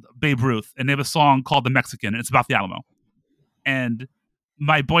band called Babe Ruth, and they have a song called The Mexican, and it's about the Alamo. And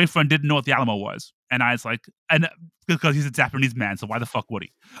my boyfriend didn't know what the Alamo was, and I was like, and because he's a Japanese man, so why the fuck would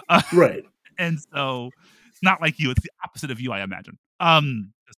he? Right. And so it's not like you; it's the opposite of you, I imagine.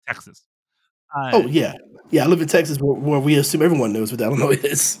 It's Texas. Oh yeah. Yeah, I live in Texas where we assume everyone knows what the Alamo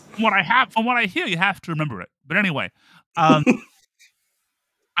is. From what I hear, you have to remember it. But anyway, I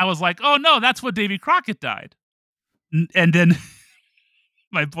was like, "Oh no, that's where Davy Crockett died." And then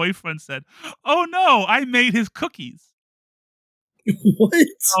my boyfriend said, "Oh no, I made his cookies." What?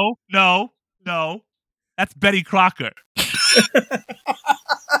 No, that's Betty Crocker.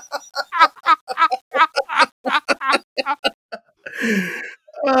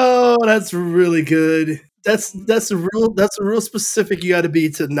 Oh, that's really good. That's a real specific you gotta be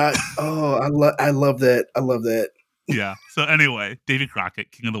to not oh, I love that. I love that. Yeah. So anyway, Davy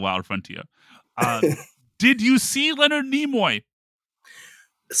Crockett, King of the Wild Frontier. Uh, did you see Leonard Nimoy?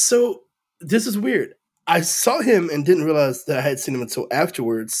 So, this is weird. I saw him and didn't realize that I had seen him until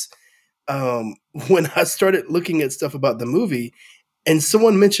afterwards, when I started looking at stuff about the movie, and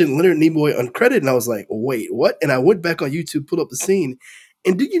someone mentioned Leonard Nimoy uncredited, and I was like, "Wait, what?" And I went back on YouTube, pulled up the scene,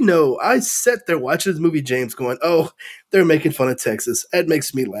 and do you know, I sat there watching this movie, James, going, "Oh, they're making fun of Texas." That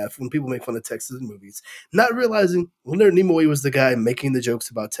makes me laugh when people make fun of Texas in movies, not realizing Leonard Nimoy was the guy making the jokes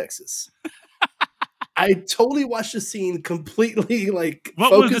about Texas. I totally watched the scene completely, like,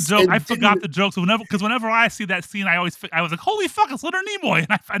 What was the focused joke? I and forgot didn't the joke. So whenever I see that scene, I was like, "Holy fuck, it's Leonard Nimoy!"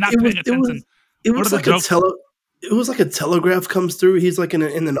 And I'm not it was paying it attention. was it What are was the like a jokes? telegraph comes through. He's like in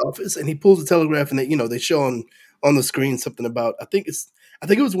an office and he pulls the telegraph and they show on the screen something about I think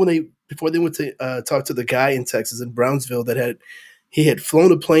it was when they before they went to talk to the guy in Texas in Brownsville that he had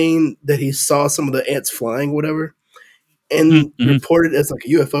flown a plane that he saw some of the ants flying, whatever, and Mm-hmm. reported as like a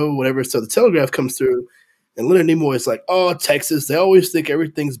UFO, whatever. So the telegraph comes through and Leonard Nimoy is like, "Oh, Texas, they always think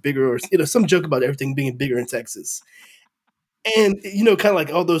everything's bigger," or some joke about everything being bigger in Texas. And, kinda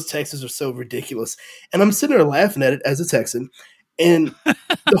like, all those Texans are so ridiculous. And I'm sitting there laughing at it as a Texan, and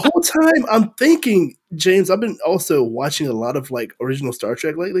the whole time I'm thinking, James, I've been also watching a lot of, like, original Star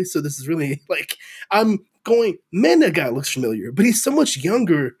Trek lately, so this is really, like I'm going, "Man, that guy looks familiar," but he's so much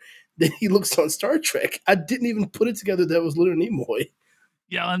younger than he looks on Star Trek. I didn't even put it together that was Leonard Nimoy.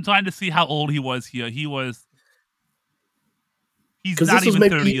 Yeah, I'm trying to see how old he was here. He's Because not this was even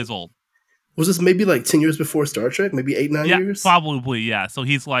 30 maybe years old. was this maybe, like, 10 years before Star Trek? Maybe 8, 9 Yeah, years? probably, yeah. So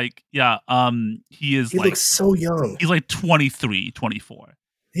he's like, yeah, he is He like looks so young. he's like 23, 24.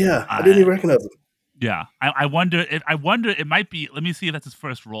 Yeah, I didn't Uh, even recognize him. yeah. I wonder it might be, let me see if that's his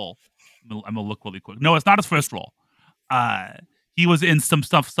first role. I'm gonna look really quick. No, it's not his first role. Uh, he was in some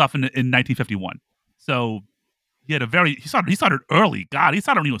stuff in 1951. So he started early. God, he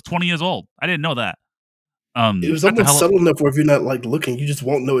started when he was 20 years old. I didn't know that. It was That's a almost hell of, subtle enough where if you're not, like, looking, you just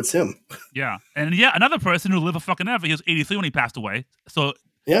won't know it's him. yeah. And yeah, another person who lived a fucking ever. He was 83 when he passed away. So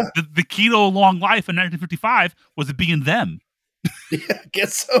Yeah. the key to a long life in 1955 was being them. Yeah, I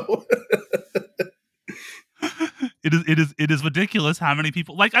guess so. It is ridiculous how many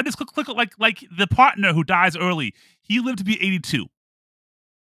people like I just click like the partner who dies early. He lived to be 82.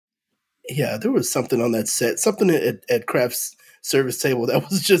 Yeah, there was something on that set, something at Kraft's service table that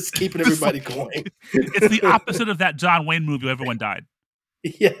was just keeping It's everybody like going. it's the opposite of that John Wayne movie where everyone died.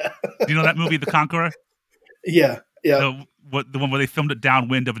 Yeah. Do you know that movie, The Conqueror? Yeah, yeah, The one where they filmed it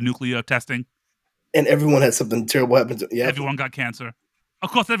downwind of nuclear testing. and everyone had something terrible happen to yep, Everyone got cancer.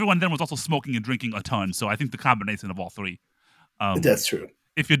 Of course, everyone then was also smoking and drinking a ton. So I think the combination of all three. that's true.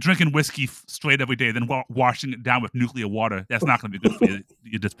 If you're drinking whiskey straight every day, then washing it down with nuclear water, that's not going to be good for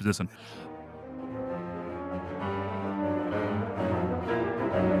your disposition.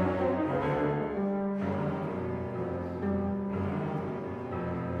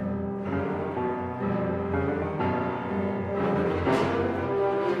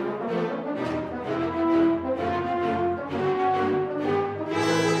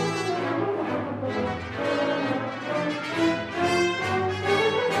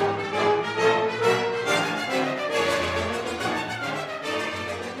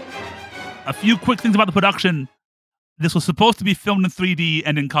 A few quick things about the production. This was supposed to be filmed in 3D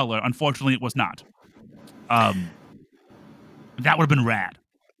and in color. Unfortunately, it was not. That would have been rad.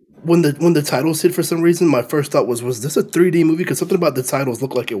 When the titles hit for some reason, my first thought was this a 3D movie? Because something about the titles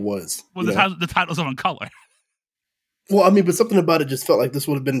looked like it was, Well, the titles are in color. Well, I mean, but something about it just felt like this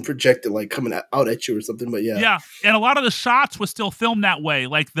would have been projected, like coming out at you or something. But yeah, Yeah, and a lot of the shots were still filmed that way,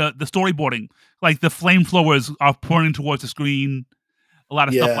 like the storyboarding, like the flamethrowers are pointing towards the screen. A lot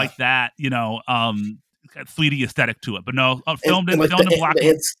of stuff yeah, like that, 3D aesthetic to it. But no, filmed and like filmed in black. the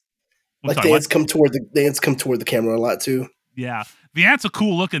ants, I'm like sorry, what? the ants come toward the camera a lot too. Yeah, the ants are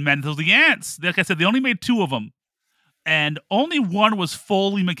cool looking, man. So the ants, like I said, they only made 2 of them, and only one was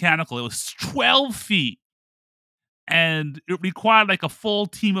fully mechanical. It was 12 feet, and it required like a full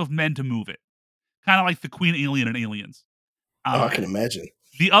team of men to move it, kind of like the Queen Alien in Aliens. Oh, I Uh, can imagine.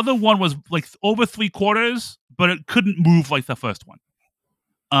 the other one was like over 3/4, but it couldn't move like the first one.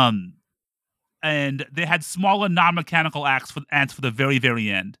 Um, and they had smaller non-mechanical ants for the very, very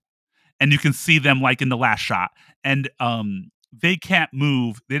end. And you can see them like in the last shot. And they can't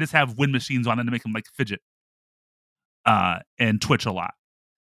move. They just have wind machines on them to make them like fidget and twitch a lot.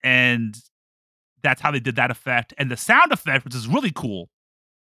 And that's how they did that effect. And the sound effect, which is really cool,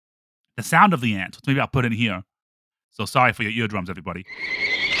 the sound of the ants, which maybe I'll put in here. So sorry for your eardrums, everybody.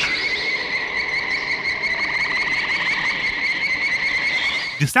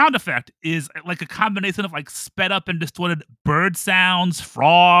 The sound effect is like a combination of like sped up and distorted bird sounds,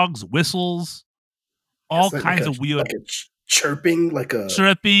 frogs, whistles, all It's kinds of weird like a chirping, like a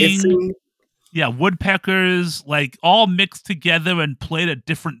chirping. hissing. Yeah, woodpeckers, like all mixed together and played at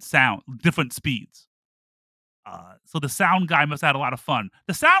different different speeds. So the sound guy must have had a lot of fun.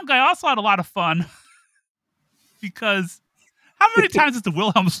 The sound guy also had a lot of fun because how many times is the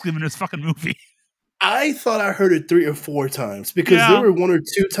Wilhelm scream in this fucking movie? I thought I heard it 3 or 4 times because there Yeah. were 1 or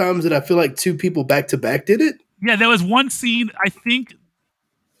 2 times that I feel like 2 people back to back did it. Yeah, there was one scene, I think,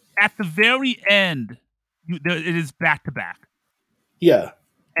 at the very end, it is back to back. Yeah.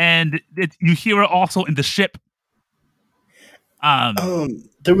 And you hear it also in the ship.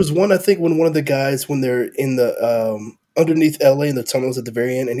 There was one I think when one of the guys when they're in the underneath LA in the tunnels at the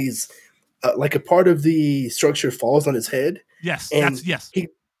very end, and he's like a part of the structure falls on his head, Yes, and yes.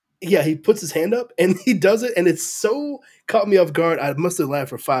 he puts his hand up and he does it, and it's so caught me off guard. I must have laughed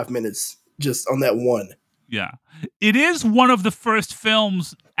for 5 minutes just on that one. Yeah. It is one of the first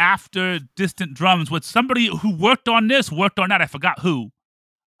films after Distant Drums with somebody who worked on this, worked on that. I forgot who.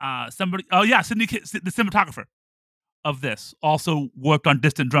 The cinematographer of this also worked on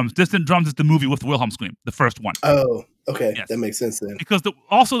Distant Drums. Distant Drums is the movie with the Wilhelm scream, the first one. Oh, okay, Yes. that makes sense then. Because the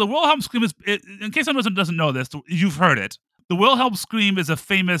Wilhelm scream in case someone doesn't know this, you've heard it. The Wilhelm scream is a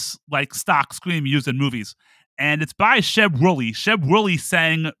famous like stock scream used in movies, and it's by Sheb Wooley. Sheb Wooley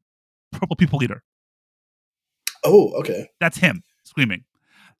sang Purple People Eater. Oh, okay. That's him screaming.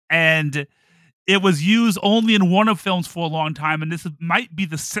 And it was used only in one of films for a long time, and this might be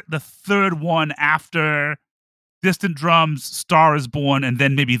the third one after Distant Drums, Star is Born, and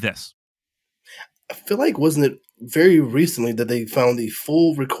then maybe this. I feel like wasn't it very recently that they found the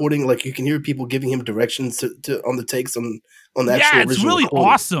full recording? Like you can hear people giving him directions to on the takes on the Yeah, actual it's original really recording.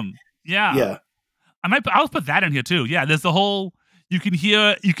 awesome. Yeah. Yeah. I'll put that in here too. Yeah, there's the whole you can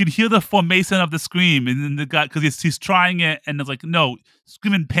hear the formation of the scream, and then the guy because he's trying it, and it's like no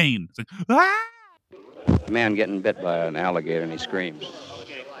scream in pain. It's like ah! A man getting bit by an alligator and he screams.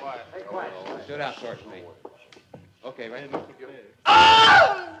 Okay, quiet. Hey, quiet. Stood out towards me. Okay, right.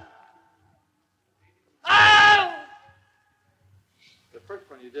 Ah! Ah! The first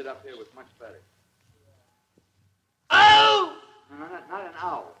one you did up here was much better.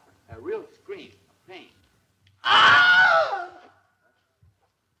 Ow. A real scream of pain.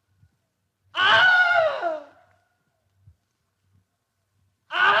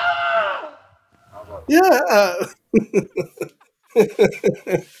 Yeah.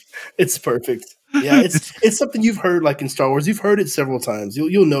 It's perfect. Yeah, It's it's something you've heard like in Star Wars. You've heard it several times.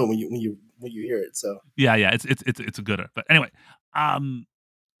 You'll know when you hear it. So yeah, it's a gooder. But anyway, um,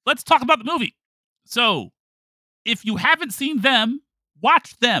 let's talk about the movie. So, if you haven't seen them,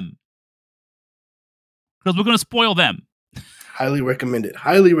 watch them because we're going to spoil them. highly recommend it.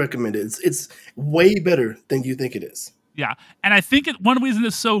 Highly recommend it. It's way better than you think it is. Yeah, and I think one reason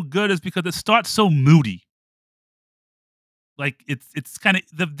it's so good is because it starts so moody. Like it's kind of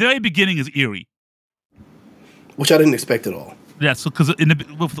the very beginning is eerie. Which I didn't expect at all. Yeah, so because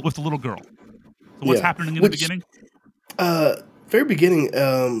with the little girl. So what's Yeah. happening in the Which beginning? uh very beginning,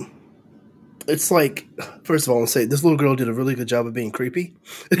 it's like first of all, I'll say this little girl did a really good job of being creepy,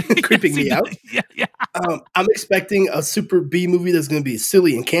 Yes, creeping he me did. out. Yeah. I'm expecting a super B movie that's going to be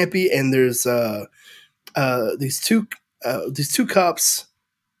silly and campy, and there's these two cops.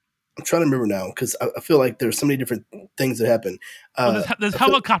 I'm trying to remember now because I feel like there's so many different things that happen. Well, Uh, there's I feel,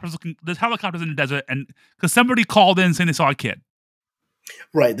 helicopters looking. There's helicopters in the desert, and because somebody called in saying they saw a kid.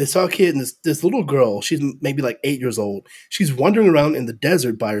 right, they saw a kid and this little girl. She's maybe like 8 years old. She's wandering around in the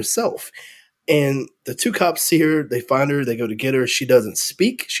desert by herself, and the two cops see her. They find her. They go to get her. She doesn't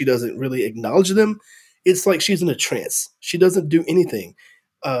speak. She doesn't really acknowledge them. It's like she's in a trance. She doesn't do anything.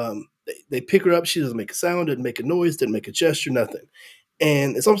 They pick her up. She doesn't make a sound. Didn't make a noise. Didn't make a gesture. Nothing.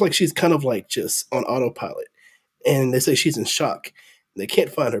 And it's almost like she's kind of like just on autopilot. And they say she's in shock. They can't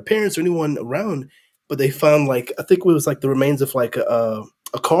find her parents or anyone around, but they found like I think it was like the remains of like a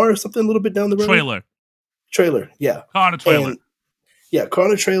car or something a little bit down the road. Trailer, Trailer, yeah, car on a trailer. and yeah, car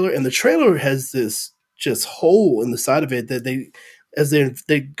on a trailer, and the trailer has this just hole in the side of it that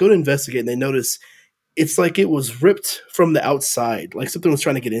they go to investigate and they notice it's like it was ripped from the outside, like something was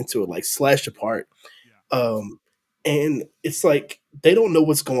trying to get into it, like slashed apart. Yeah. Um, and it's like they don't know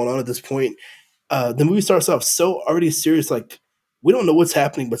what's going on at this point. The movie starts off so already serious, like we don't know what's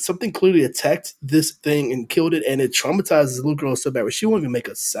happening, but something clearly attacked this thing and killed it, and it traumatizes the little girl so bad where she won't even make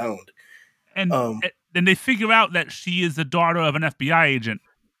a sound. And Um, then they figure out that she is the daughter of an FBI agent,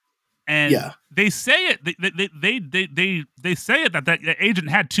 and yeah, they say it. They say it that agent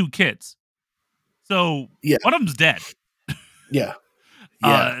had two kids. So yeah, one of them's dead. yeah,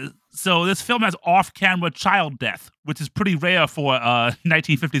 yeah, So this film has off-camera child death, which is pretty rare for a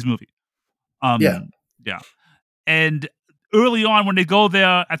 1950s movie. yeah, Yeah. And early on, when they go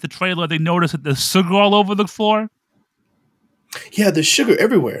there at the trailer, they notice that there's sugar all over the floor, yeah. There's sugar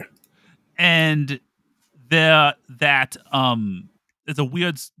everywhere. and there that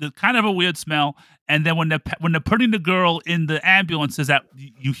there's there's kind of a weird smell. And then when they're putting the girl in the ambulance, is that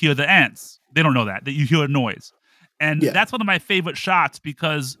you hear the ants. They don't know that you hear a noise, and Yeah, that's one of my favorite shots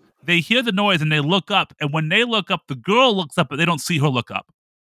because they hear the noise and they look up, and when they look up, the girl looks up, but they don't see her look up.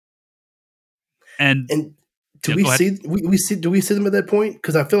 And and do yeah, we go ahead. see we see do we see them at that point?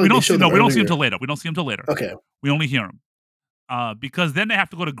 Because I feel like they show them We don't see him earlier. till later. We don't see him till later. Okay, We only hear him. Because then they have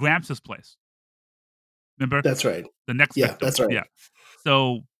to go to Gramps' place. Remember? that's right. The next Yeah, victim. that's right. Yeah.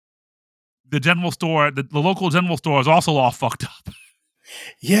 So the general store, the local general store is also all fucked up.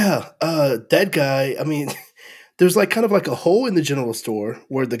 Yeah, that guy. I mean, there's like kind of like a hole in the general store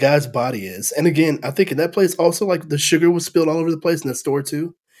where the guy's body is, and again, I think in that place also like the sugar was spilled all over the place in that store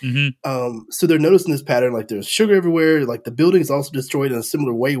too. Mm-hmm. So they're noticing this pattern, like there's sugar everywhere. Like the building is also destroyed in a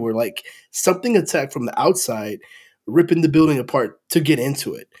similar way, where like something attacked from the outside, ripping the building apart to get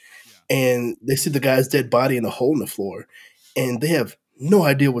into it. Yeah. And they see the guy's dead body in a hole in the floor, and they have no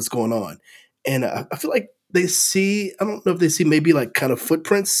idea what's going on. And I feel like they see, I don't know if they see maybe like kind of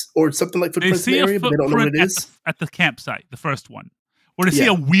footprints or something like They footprints in see the a area, but they don't know what footprint it is. at the campsite, the first one, or they see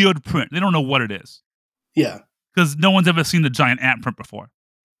a Yeah, weird print. They don't know what it is yeah, because no one's ever seen the giant ant print before.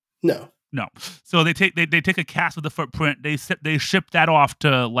 no, No. So they take a cast of the footprint. They ship that off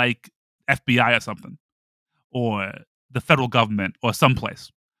to like FBI or something, or the federal government or someplace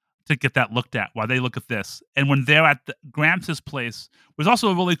to get that looked at while they look at this. And when they're at Gramps' place, there's also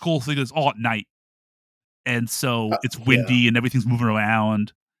a really cool thing. It's all at night, and so it's yeah, windy and everything's moving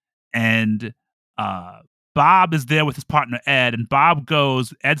around. And uh, Bob is there with his partner Ed, and Bob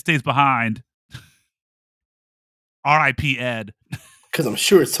goes. Ed stays behind. R.I.P. Ed. because I'm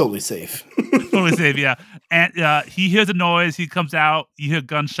sure it's totally safe. Totally safe, yeah. And he hears a noise. He comes out. You hear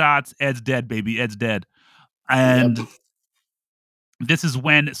gunshots. Ed's dead, baby. Ed's dead. Yep. And this is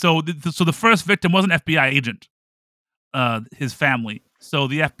when. So the first victim was an FBI agent. His family. So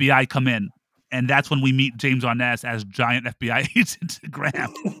the FBI come in, And that's when we meet James Arness as giant FBI agent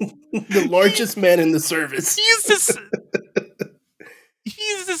Graham. The largest man in the service.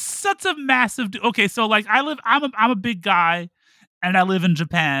 He's just such a massive okay, so like I'm a big guy and I live in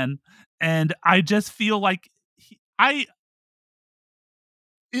Japan and I just feel like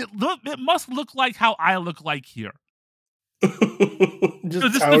it must look like how I look like here. So Just this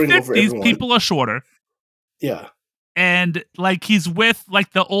is the towering over 50s, everyone. people are shorter. Yeah. And like he's with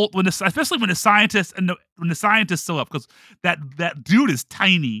like the old especially when the scientists show up because that dude is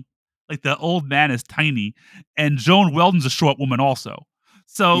tiny, like the old man is tiny, and Joan Weldon's a short woman also.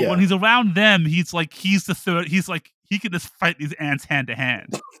 So when Yeah. he's around them, he's the third. He's like he can just fight these ants hand to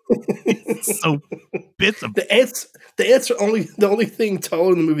hand. So bits of The ants are the only thing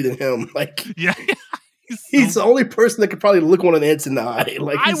taller in the movie than him. Like yeah. he's the only person that could probably look one of the ants in the eye.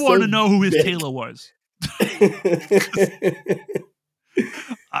 Like I he's want so to know who his big. tailor was.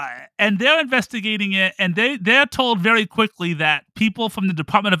 And they're investigating it, and they're told very quickly that people from the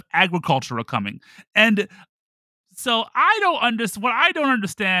Department of Agriculture are coming. And so what I don't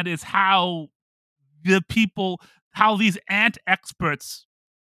understand is how these ant experts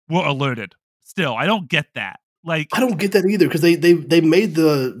were alerted. Still, I don't get that. Like, I don't get that either because they made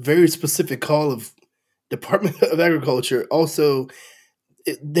the very specific call of Department of Agriculture. Also,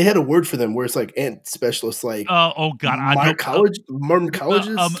 they had a word for them where it's like ant specialists, like oh god, I don't.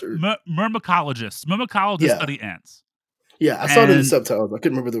 myrmecologists, or Myrmecologists. Myrmecologists yeah, study ants. yeah. I saw it in the And subtitles. I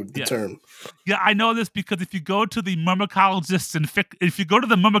couldn't remember the yes, term. yeah, I know this because if you go to the if you go to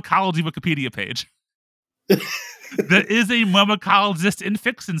the myrmecology Wikipedia page, there is a myrmecologist in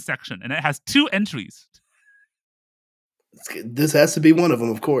fiction section, and it has 2 entries. This has to be one of them,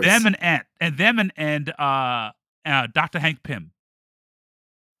 of course. Them and Dr. Hank Pym,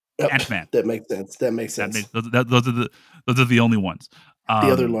 Yep, Ant-Man. that makes sense. That makes sense. Those are the only ones. The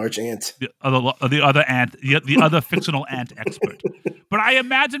other large ant. The other fictional ant expert. But I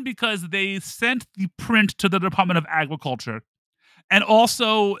imagine because they sent the print to the Department of Agriculture, and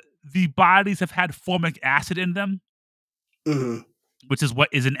also the bodies have had formic acid in them, Mhm. which is what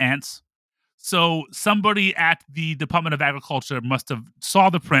is in ants. So somebody at the Department of Agriculture must have saw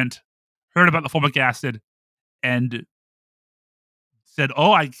the print, heard about the formic acid, and said,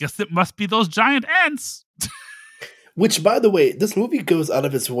 "Oh, I guess it must be those giant ants." Which, by the way, this movie goes out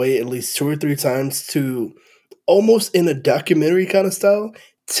of its way at least 2 or 3 times to, almost in a documentary kind of style,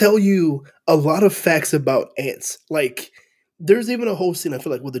 tell you a lot of facts about ants. Like, there's even a whole scene, I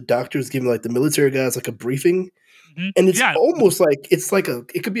feel like, where the doctor's giving, like, the military guys, like, a briefing, Mhm. and it's Yeah, almost like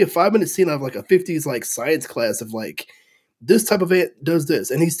it could be a 5-minute scene of, like, a 50s, like, science class of, like, this type of ant does this,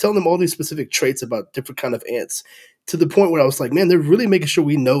 and he's telling them all these specific traits about different kind of ants, to the point where I was like, "Man, they're really making sure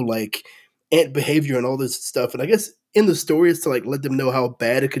we know, like, ant behavior and all this stuff," and I guess in the story is to, like, let them know how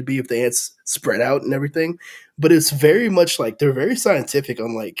bad it could be if the ants spread out and everything, but it's very much like they're very scientific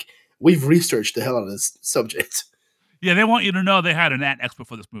on, like, we've researched the hell out of this subject. yeah, they want you to know they had an ant expert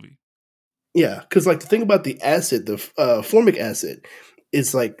for this movie. Yeah, because like, the thing about the acid, the formic acid,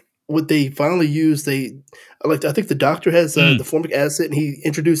 is, like, what they finally use, I think the doctor has, Mm. the formic acid, and he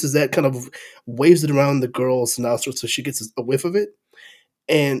introduces that, kind of waves it around the girl's nostrils so she gets a whiff of it,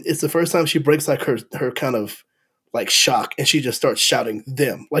 and it's the first time she breaks, like, her kind of, like, shock, and she just starts shouting,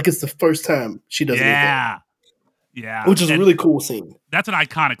 "Them." Like, it's the first time she does anything, Yeah, yeah, which is a and really cool scene. that's an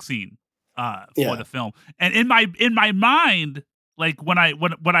iconic scene for Yeah. the film. And in my mind, like when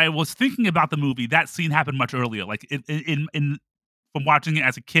I was thinking about the movie, that scene happened much earlier. Like in from watching it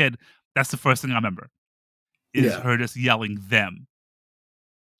as a kid, that's the first thing I remember is Yeah. her just yelling them.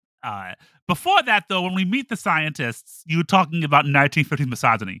 Uh, Before that, though, when we meet the scientists, you were talking about 1950s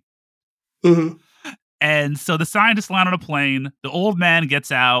misogyny. Mhm. And so the scientists land on a plane, the old man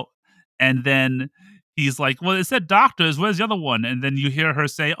gets out, and then he's like, "Well, it said doctors, where's the other one?" And then you hear her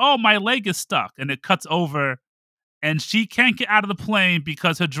say, "Oh, my leg is stuck." And it cuts over, and she can't get out of the plane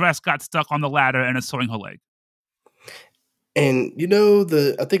because her dress got stuck on the ladder and it's sewing her leg. And,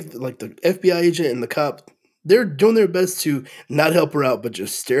 I think, like, the FBI agent and the cop, they're doing their best to not help her out, but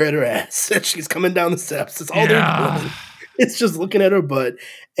just stare at her ass as she's coming down the steps. That's all they're Yeah. doing. It's just looking at her butt,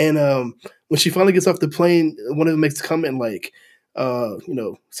 and, when she finally gets off the plane, one of them makes a comment like,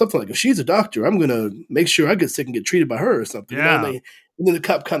 something like, "If she's a doctor, I'm gonna make sure I get sick and get treated by her," or something, Yeah. and then the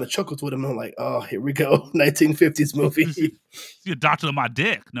cop kinda chuckles with him, and I'm like, "Oh, here we go, 1950s movie." See a doctor on my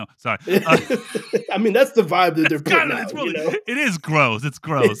dick. No, sorry. Uh, I mean, that's the vibe that they're it's kind putting of, out, it's really, it is gross. It's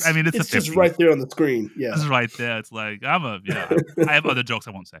gross. I It's mean, it's the it's just 50s. right there on the screen, yeah. This is right there. It's like, I have other jokes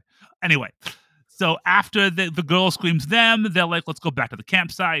I won't say. Anyway, so after the girl screams them, they're like, let's go back to the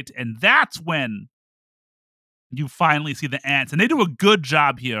campsite. And that's when you finally see the ants. And they do a good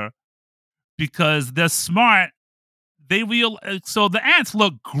job here because they're smart. So the ants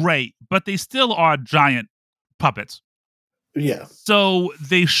look great, but they still are giant puppets. Yeah. So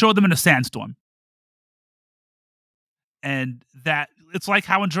they show them in a sandstorm. And that it's like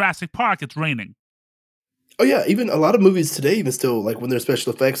how in Jurassic Park it's raining. Oh yeah, even a lot of movies today, even still, like when there's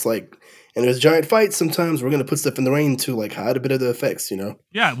special effects, like and there's giant fights. Sometimes we're gonna put stuff in the rain to like hide a bit of the effects.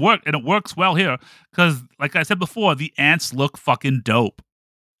 Yeah, it works well here because, like I said before, the ants look fucking dope.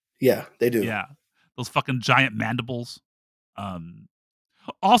 Yeah, they do. Yeah, those fucking giant mandibles. Um,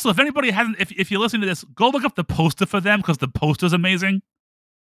 Also, if anybody hasn't, if you're listening to this, go look up the poster for them because the poster's amazing.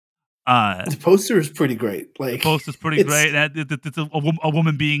 Uh, The poster is pretty great. the Like poster's pretty it's great. It's a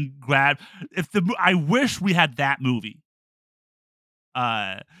woman being grabbed. I wish we had that movie.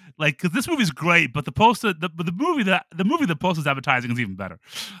 Uh, like because this movie's great, but the poster, the movie the poster's advertising is even better.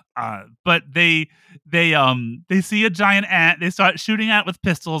 But they see a giant ant. They start shooting at it with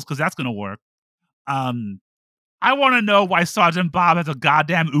pistols because that's gonna work. Um, I want to know why Sergeant Bob has a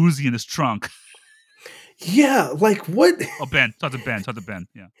goddamn Uzi in his trunk. yeah, like what? Oh, Ben, Sergeant Ben.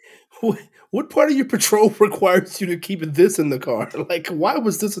 Yeah. What what part of your patrol requires you to keep this in the car? Like, why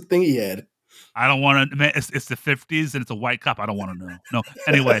was this a thing he had? I don't want to. Man, it's the 50s and it's a white cop. I don't want to know. No.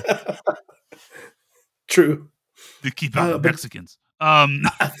 Anyway, True, they keep out the but Mexicans.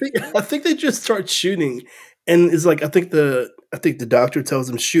 I think they just start shooting, and it's like I think the doctor tells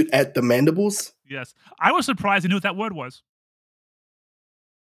them shoot at the mandibles. Yes, I was surprised he knew what that word was.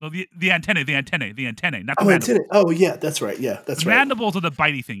 So the antennae, not the Oh, mandibles. antenna. Oh, yeah, that's right. Yeah, The that's right. mandibles are the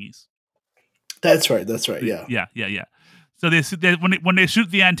bitey thingies. That's right. That's right. Yeah, Yeah. So when they shoot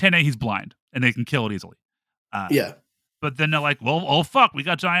the antennae, he's blind and they can kill it easily. Uh, yeah, but then they're like, well, oh fuck, we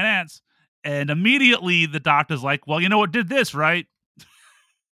got giant ants, and immediately the doctor's like, well, you know what did this, right?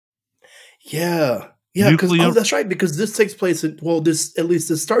 yeah, yeah. Because Nuclear. that's right. Because this takes place in this at least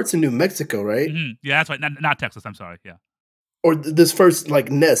this starts in New Mexico, right? Yeah, that's right. Not Texas. I'm sorry. Yeah. Or this first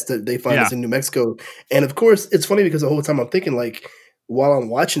like nest that they find Yeah. is in New Mexico. And of course, it's funny because the whole time I'm thinking like while I'm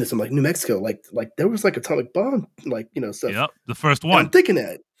watching this, I'm like New Mexico, like there was like atomic bomb, like stuff. Yep. The first And I'm one. thinking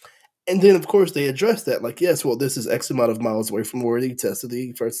that. And then of course they address that, like, yes, well, this is X amount of miles away from where they tested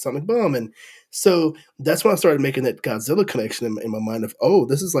the first atomic bomb. And so that's when I started making that Godzilla connection in my mind of, oh,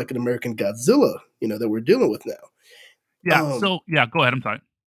 this is like an American Godzilla, that we're dealing with now. Yeah. Um, So yeah, go ahead. I'm sorry.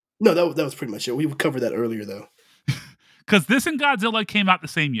 no, that was pretty much it. We covered that earlier though. Because this and Godzilla came out the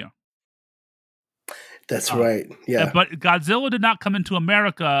same year. That's Uh, right. Yeah. but Godzilla did not come into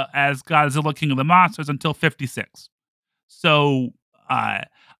America as Godzilla King of the Monsters until '56. So uh,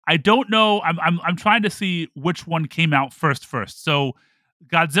 I don't know. I'm trying to see which one came out first. So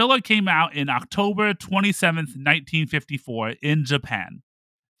Godzilla came out in October 27th, 1954 in Japan.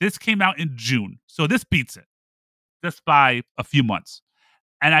 This came out in June. So this beats it just by a few months.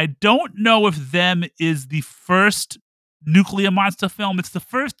 And I don't know if Them is the first nuclear monster film. It's the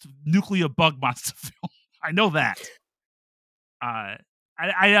first nuclear bug monster film. I know that. I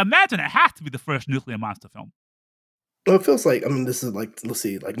imagine it has to be the first nuclear monster film. Well, it feels like, I mean, this is like, let's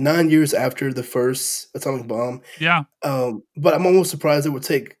see, like 9 years after the first atomic bomb. Yeah. But I'm almost surprised it would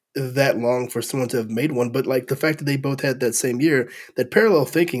take that long for someone to have made one. But like the fact that they both had that same year, that parallel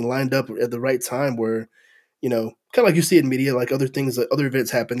thinking lined up at the right time where, kind of like you see in media, like other things, like other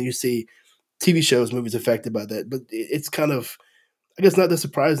events happen, you see TV shows, movies affected by that. But it's kind of, I guess, not that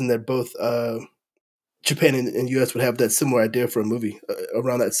surprising that both Japan and US would have that similar idea for a movie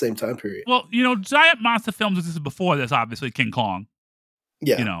around that same time period. Well, giant monster films existed before this, obviously, King Kong,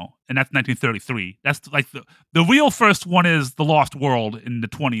 Yeah. and that's 1933. That's like the real first one is The Lost World in the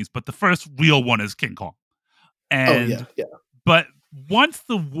 20s, but the first real one is King Kong. Oh, yeah. And, Yeah. but once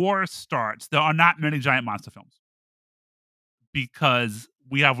the war starts, there are not many giant monster films because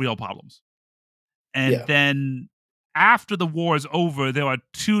we have real problems. And Yeah. then after the war is over, there are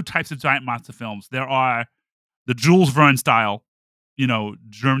two types of giant monster films. There are the Jules Verne style,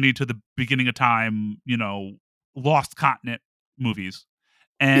 Journey to the Beginning of Time, Lost Continent movies.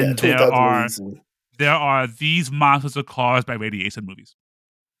 Yeah. And 20,000 Leagues. And there are these monsters are caused by radiation movies.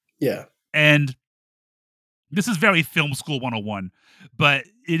 yeah. And this is very film school 101, but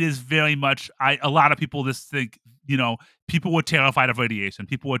it is very much a lot of people just think, people were terrified of radiation.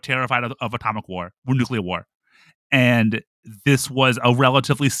 People were terrified of atomic war, or nuclear war. And this was a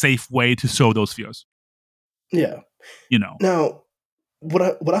relatively safe way to show those fears. Yeah. You know. Now, what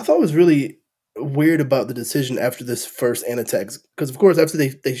I thought was really weird about the decision after this first ant attacks, because of course after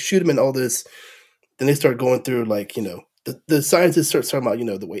they shoot him and all this, then they start going through like the scientists start talking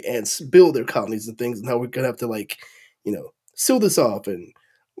about the way ants build their colonies and things and how we're gonna have to like seal this off and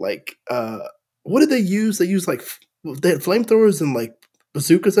like what did they use? They used like they had flamethrowers and like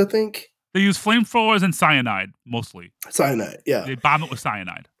bazookas, I think. They use flamethrowers and cyanide mostly. Cyanide, yeah. They bomb it with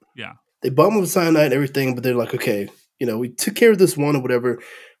cyanide. Yeah. They bomb with cyanide and everything, but they're like, okay, we took care of this one or whatever.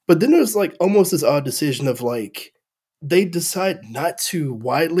 But then there's like almost this odd decision of like they decide not to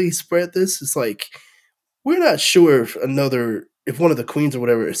widely spread this. It's like we're not sure if one of the queens or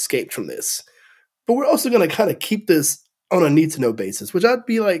whatever escaped from this. But we're also gonna kind of keep this on a need to know basis, which I'd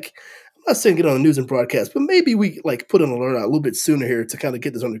be like, I'm not saying get on the news and broadcast, but maybe we like put an alert out a little bit sooner here to kind of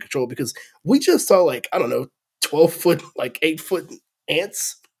get this under control because we just saw like, I don't know, 12-foot, like 8-foot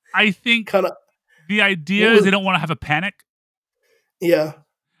ants. I think Kind of the idea is they don't want to have a panic. Yeah.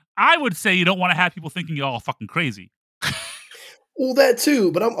 I would say you don't want to have people thinking you're all fucking crazy. Well, that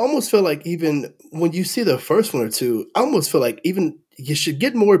too, but I almost feel like even when you see the first one or two, I almost feel like even you should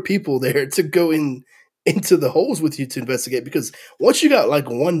get more people there to go into the holes with you to investigate because once you got like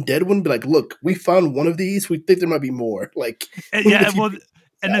one dead one, be like, look, we found one of these. We think there might be more. Like, Yeah, well,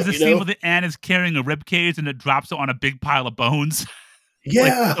 and there's a scene where the ant is carrying a rib cage and it drops it on a big pile of bones.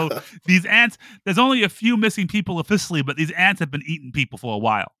 Yeah. So these ants, there's only a few missing people officially, but these ants have been eating people for a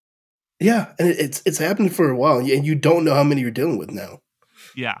while. Yeah, and it's happened for a while, and you don't know how many you're dealing with now.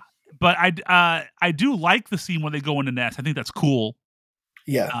 Yeah, but I do like the scene when they go in the nest. I think that's cool.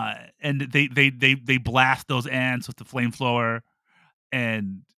 Yeah, and they blast those ants with the flamethrower,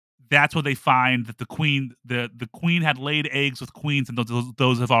 and that's where they find that the queen had laid eggs with queens, and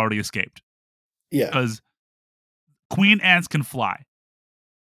those have already escaped. Yeah, because queen ants can fly.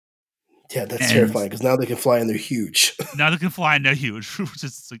 Yeah, that's terrifying because now they can fly and they're huge. Now they can fly and they're huge.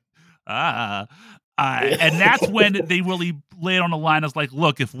 Just like and that's when they really lay it on the line. As like,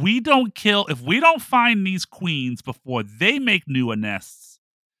 look, if we don't find these queens before they make newer nests,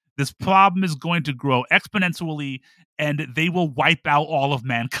 this problem is going to grow exponentially, and they will wipe out all of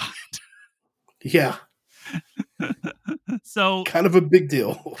mankind. Yeah. So kind of a big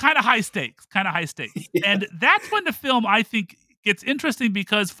deal. Kind of high stakes. Yeah. And that's when the film, I think, gets interesting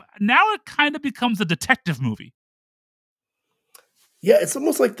because now it kind of becomes a detective movie. Yeah, it's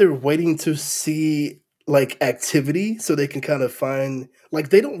almost like they're waiting to see like activity so they can kind of find like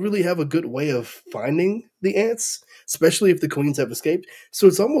they don't really have a good way of finding the ants, especially if the queens have escaped. So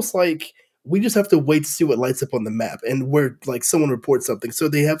it's almost like we just have to wait to see what lights up on the map and where like someone reports something. So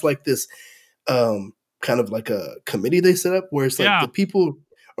they have like this kind of like a committee they set up where it's like the people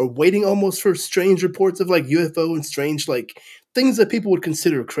are waiting almost for strange reports of like UFO and strange like things that people would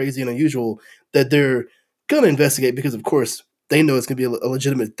consider crazy and unusual that they're gonna investigate because of course they know it's gonna be a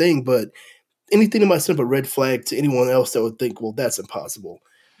legitimate thing, but anything that might send up a red flag to anyone else that would think, well, that's impossible.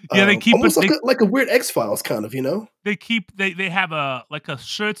 Yeah, they keep almost like a weird X-Files kind of, They have a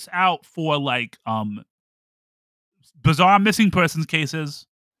shirts out for like bizarre missing persons cases.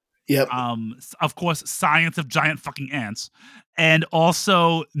 Yep. Of course, science of giant fucking ants, and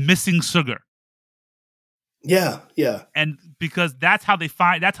also missing sugar. Yeah. And because that's how they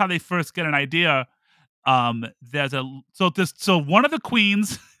first get an idea. So one of the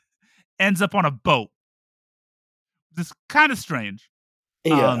queens ends up on a boat. This is kind of strange.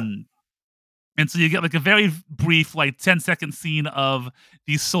 Yeah. And so you get like a very brief, like 10-second scene of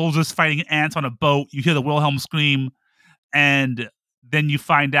these soldiers fighting ants on a boat. You hear the Wilhelm scream, and then you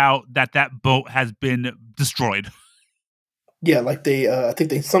find out that boat has been destroyed. Yeah, like I think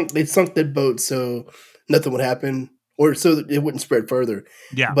they sunk that boat so nothing would happen, or so that it wouldn't spread further.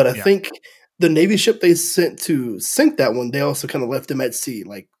 Yeah, but I think the Navy ship they sent to sink that one, they also kind of left them at sea,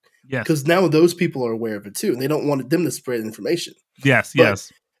 like because now those people are aware of it too, and they don't want them to spread information. Yes.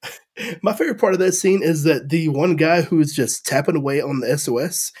 My favorite part of that scene is that the one guy who's just tapping away on the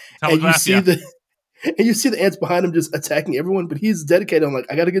SOS, and you see the ants behind him just attacking everyone, but he's dedicated on like,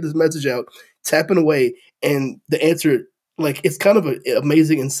 I got to get this message out, tapping away, and the ants are like, it's kind of an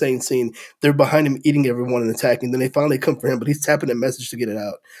amazing, insane scene. They're behind him eating everyone and attacking. Then they finally come for him, but he's tapping that message to get it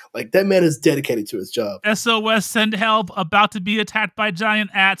out. Like that man is dedicated to his job. SOS, send help, about to be attacked by giant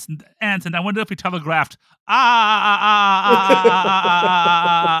ants, and I wonder if he telegraphed. Yeah,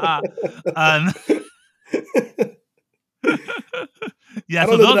 I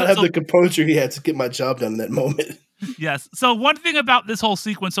don't know that I have the composure he had to get my job done in that moment. Yes. So one thing about this whole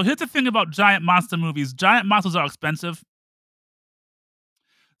sequence. So here's the thing about giant monster movies. Giant monsters are expensive.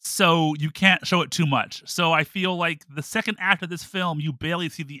 So you can't show it too much. So I feel like the second act of this film, you barely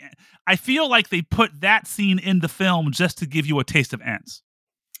see the ant. I feel like they put that scene in the film just to give you a taste of ants.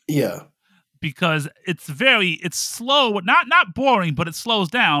 Yeah. Because it's slow, not boring, but it slows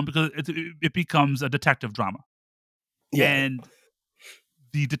down because it becomes a detective drama. Yeah. And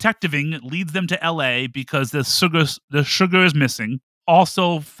the detectiving leads them to LA because the sugar is missing.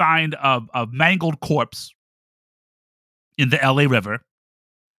 Also find a mangled corpse in the LA River.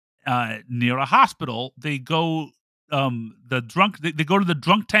 near a hospital. They go they go to the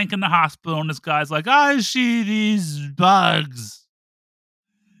drunk tank in the hospital, and this guy's like, I see these bugs.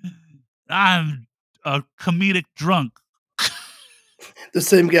 I'm a comedic drunk. The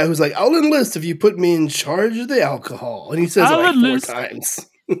same guy who's like, "I'll enlist if you put me in charge of the alcohol," and he says it I'll like 4 enlist. times.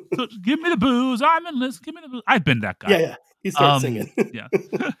 Give me the booze. I'm enlist. Give me the booze. I've been that guy. Yeah, yeah. He starts singing. Yeah.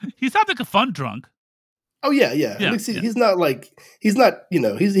 He sounds like a fun drunk. Oh yeah, yeah. At Yeah, least yeah. he's not like he's not,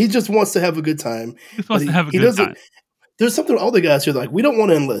 he just wants to have a good time, He's but supposed to have a he good doesn't. time. There's something all the guys here like, we don't want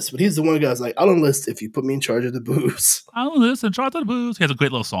to enlist, but he's the one guy's like, I'll enlist if you put me in charge of the booze. I'll enlist and charge the booze. He has a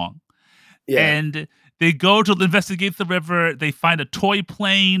great little song. Yeah, And they go to investigate the river. They find a toy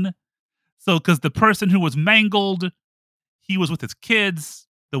plane. So, because the person who was mangled, he was with his kids.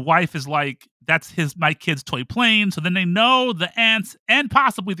 The wife is like, "That's my kid's toy plane." So then they know the ants and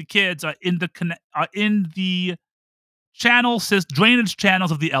possibly the kids are in the drainage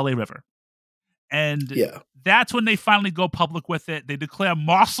channels of the LA River, and yeah. that's when they finally go public with it. They declare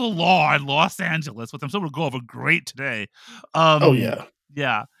martial law in Los Angeles, which I'm sure we'll go over great today. Oh yeah.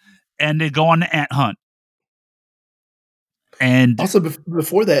 Yeah, and they go on the ant hunt, and Also,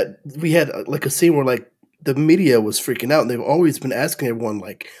 before that, we had like a scene where like the media was freaking out, and they've always been asking everyone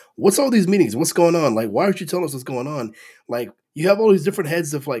like, "What's all these meetings? What's going on? Like, why aren't you telling us what's going on? Like, you have all these different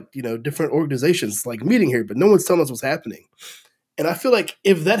heads of like different organizations like meeting here, but no one's telling us what's happening." And I feel like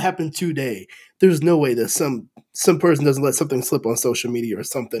if that happened today, there's no way that some person doesn't let something slip on social media or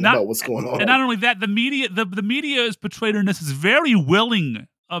something not about what's going and on. not only that, the media is portrayed in this is very willing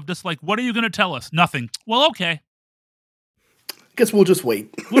of just like, what are you going to tell us? Nothing. Well, okay. Guess we'll just wait.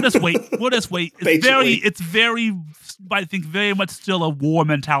 We'll just wait. We'll just wait. Patiently. It's very, I think, very much still a war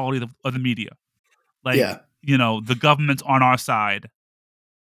mentality of the media. Like, Yeah. the government's on our side.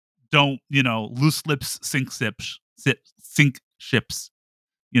 Don't, loose lips sink ships.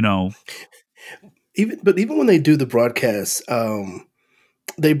 Even when they do the broadcast,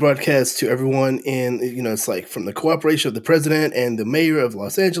 they broadcast to everyone, and it's like from the cooperation of the president and the mayor of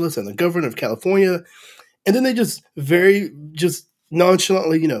Los Angeles and the governor of California, and then they just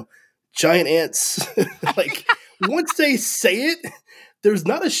nonchalantly, giant ants. Like once they say it, there's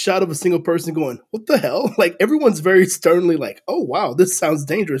not a shot of a single person going, "What the hell?" Like everyone's very sternly like, "Oh wow, this sounds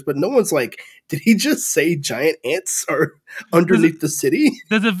dangerous," but no one's like, "Did he just say giant ants are There's a, underneath the city?"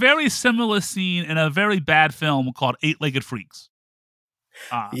 there's a very similar scene in a very bad film called Eight-Legged Freaks.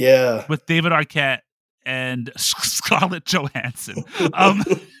 Yeah. With David Arquette and Scarlett Johansson. Um,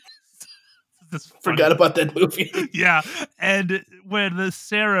 Forgot about that movie. Yeah, and when the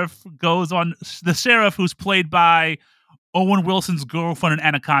sheriff who's played by Owen Wilson's girlfriend in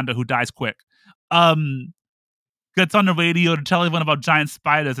Anaconda, who dies quick, gets on the radio to tell everyone about giant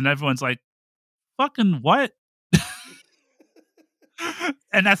spiders, and everyone's like, "Fucking what?"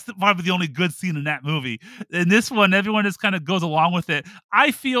 And that's probably the only good scene in that movie. In this one, everyone just kind of goes along with it.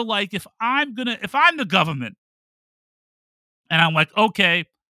 I feel like if I'm the government, and I'm like, okay,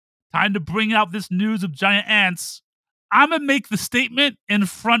 time to bring out this news of giant ants, I'm gonna make the statement in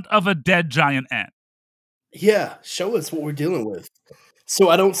front of a dead giant ant. Yeah, show us what we're dealing with. So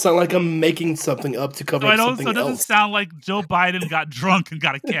I don't sound like I'm making something up to cover So up something it doesn't else. sound like Joe Biden got drunk and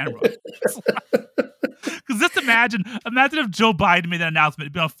got a camera. Because just imagine if Joe Biden made that announcement,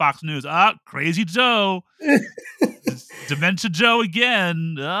 it'd be on Fox News. Crazy Joe. Dementia Joe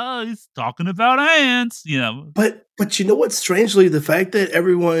again. He's talking about ants, But you know what? Strangely, the fact that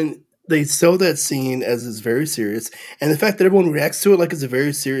they sell that scene as is very serious, and the fact that everyone reacts to it like it's a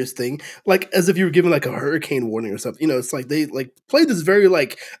very serious thing, like as if you were giving like a hurricane warning or something. It's like they like play this very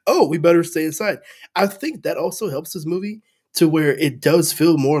like, oh, we better stay inside. I think that also helps this movie to where it does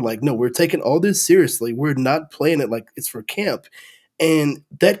feel more like, no, we're taking all this seriously. We're not playing it like it's for camp. And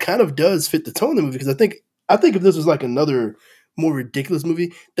that kind of does fit the tone of the movie, because I think if this was like another more ridiculous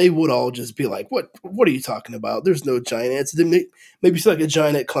movie, they would all just be like, "What are you talking about? There's no giant ants." Then maybe it's like a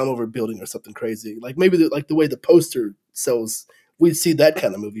giant ant climb over a building or something crazy. Like maybe like the way the poster sells, we'd see that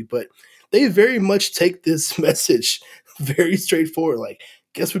kind of movie. But they very much take this message very straightforward. Like,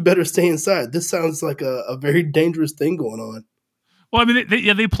 guess we better stay inside. This sounds like a very dangerous thing going on. Well, I mean,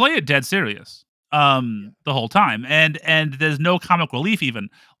 they play it dead serious the whole time, and there's no comic relief even.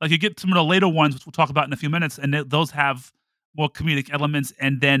 Like you get some of the later ones, which we'll talk about in a few minutes, and those have more comedic elements,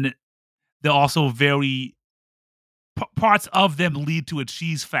 and then they're also very parts of them lead to a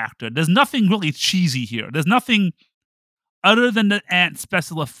cheese factor. There's nothing really cheesy here. There's nothing other than the ant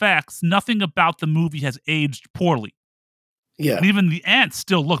special effects. Nothing about the movie has aged poorly, Yeah. and even the ants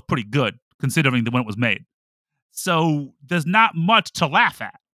still look pretty good considering when it was made. So there's not much to laugh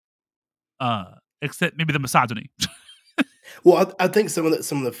at, except maybe the misogyny. Well, I think some of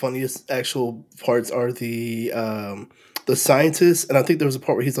the funniest actual parts are the scientists, and I think there was a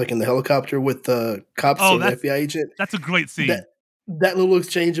part where he's, like, in the helicopter with the cops Oh, or the FBI agent. that's a great That scene. that little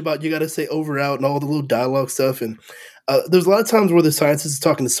exchange about you gotta say over out and all the little dialogue stuff, and, there's a lot of times where the scientist is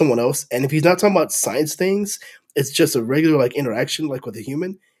talking to someone else, and if he's not talking about science things, it's just a regular, like, interaction, like, with a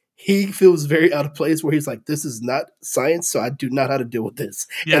human, he feels very out of place where he's like, "This is not science, so I do not know how to deal with this,"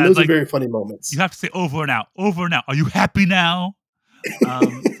 and Yeah, it's those are like very funny you moments. have to say over and out, over and out. Are you happy now?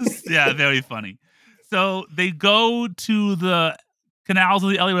 Yeah, very funny. So they go to the canals of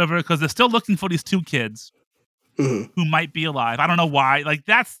the LA River because they're still looking for these two kids Mhm. who might be alive. I don't know why. Like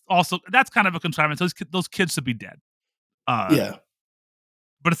that's kind of a contrivance. Those kids should be dead. Uh, Yeah.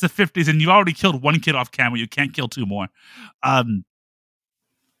 but it's the 50s and you already killed one kid off camera. You can't kill two more. Um,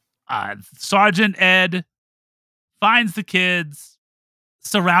 Sergeant Ed finds the kids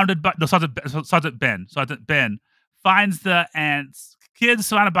surrounded by no Sergeant Ben finds the ants. Kids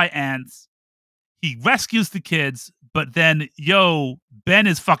surrounded by ants. He rescues the kids, but then Ben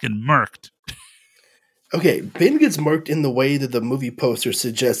is fucking murked. Okay, Ben gets murked in the way that the movie poster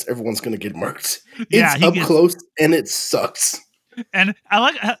suggests everyone's gonna get murked. Yeah, It's he up gets close and it sucks. and I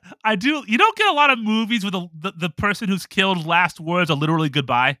like I do. You don't get a lot of movies where the person who's killed last words are literally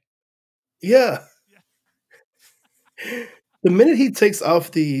goodbye. Yeah. The minute he takes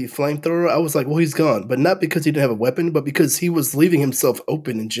off the flamethrower, I was like, "Well, he's gone," but not because he didn't have a weapon, but because he was leaving himself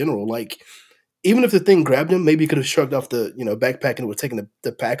open in general, like, even if the thing grabbed him, maybe he could have shrugged off the, backpack and it would have taken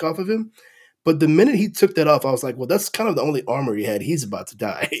the pack off of him, but the minute he took that off, I was like, "Well, that's kind of the only armor he had. He's about to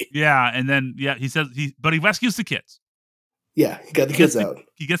die." Yeah, and then he says he rescues the kids. Yeah, he got the kids out.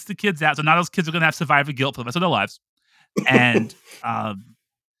 He gets the kids out, so now those kids are gonna have survivor guilt for the rest of their lives. And um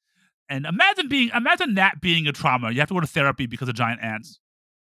and imagine that being a trauma. You have to go to therapy because of giant ants.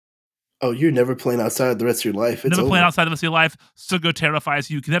 Oh, you're never playing outside the rest of your life. It's Never plan over. outside of your life. Sugar terrifies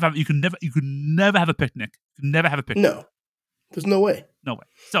you. You can never have a picnic. You can never have a picnic. No, there's no way. No way.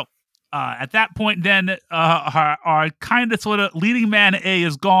 So at that point, then our kind of sort of leading man A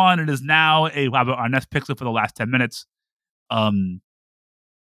is gone. It is now our next picture for the last 10 minutes. Um,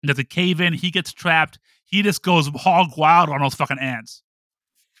 there's a cave in. He gets trapped. He just goes hog wild on those fucking ants.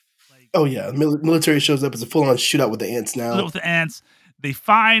 Like Oh, yeah, military shows up as a full-on shootout with the ants now. with the ants. They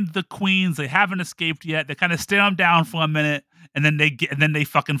find the queens. They haven't escaped yet. They kind of stare them down for a minute, and then they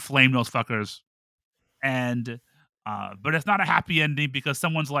fucking flame those fuckers. And but it's not a happy ending because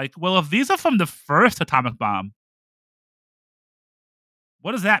someone's like, well, if these are from the first atomic bomb,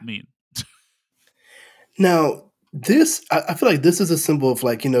 what does that mean? Now, this I feel like this is a symbol of,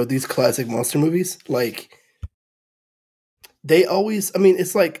 like, these classic monster movies, like, they always I mean,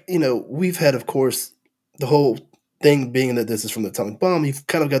 it's like, we've had, of course, the whole thing being that this is from the atomic bomb, you've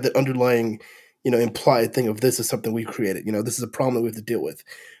kind of got that underlying, implied thing of this is something we created, this is a problem that we have to deal with.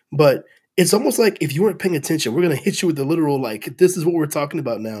 But it's almost like if you weren't paying attention, we're gonna hit you with the literal, like, this is what we're talking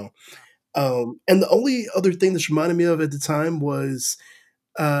about now. Yeah. And the only other thing this reminded me of at the time was,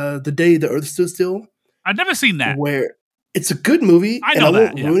 The Day the Earth Stood Still, I've never seen that. where it's a good movie, I and I know that.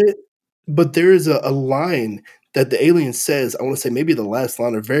 won't Yeah. ruin it, but there is a line that the alien says, I wanna say maybe the last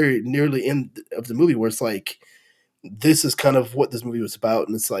line or very nearly end of the movie where it's like, this is kind of what this movie was about,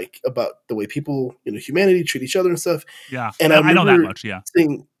 and it's, like, about the way people, humanity treat each other and stuff, Yeah. and I I know that remember much. Yeah.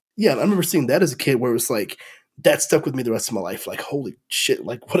 seeing yeah, I remember seeing that as a kid where it was like, that stuck with me the rest of my life, like, holy shit,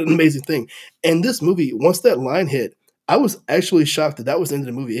 like, what an amazing thing, and this movie, once that line hit, I was actually shocked that that was the end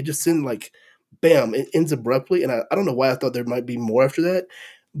of the movie, it just seemed like, bam, it ends abruptly, and I don't know why I thought there might be more after that,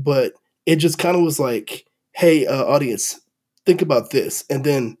 but it just kinda was like, "Hey, audience, think about this," and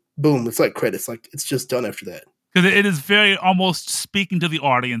then boom, it's like credits, like, it's just done after that. Because it is very almost speaking to the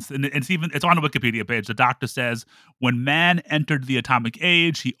audience, and it's on the Wikipedia page. The doctor says, "When man entered the atomic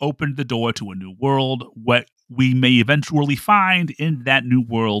age, he opened the door to a new world. What we may eventually find in that new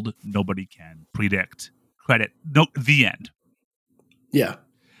world, nobody can predict." Credit. No, the end. Yeah.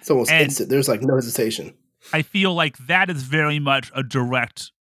 It's almost And instant, there's, like, no hesitation. I feel like that is very much a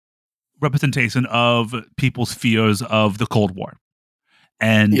direct representation of people's fears of the Cold War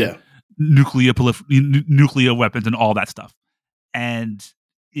and Yeah. nuclear weapons and all that stuff. And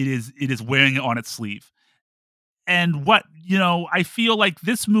it is wearing it on its sleeve. And I feel like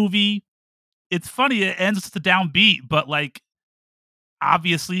this movie, it's funny, it ends with a downbeat, but like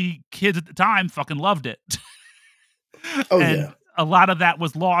obviously kids at the time fucking loved it. Oh, And yeah. a lot of that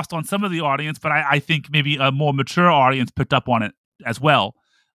was lost on some of the audience, but I think maybe a more mature audience picked up on it as well.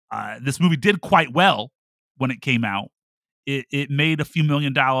 This movie did quite well when it came out. It made a few $1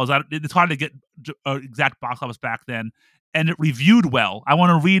 million. It's hard to get exact box office back then, and it reviewed well. I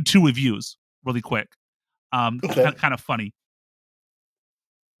want to read two reviews really quick. Okay. Kind of funny.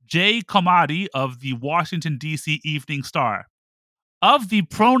 Jay Comadi of the Washington, D.C. Evening Star. Of the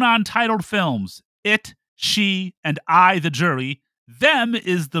pronoun titled films, It, She, and I, the Jury, them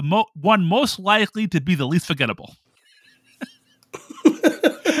is the one most likely to be the least forgettable.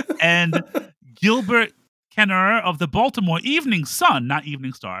 And Gilbert Kenner of the Baltimore Evening Sun, not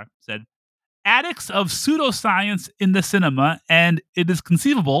Evening Star, said, addicts of pseudoscience in the cinema, and it is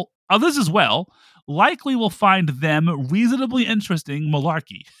conceivable others as well, likely will find them reasonably interesting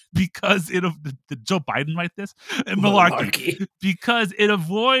malarkey because did Joe Biden write this? Malarkey because it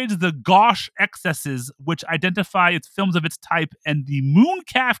avoids the gauche excesses which identify its films of its type and the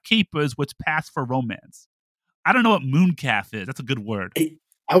mooncalf capers which pass for romance. I don't know what mooncalf is. That's a good word.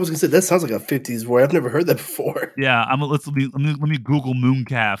 I was gonna say that sounds like a '50s word. I've never heard that before. Yeah, let me Google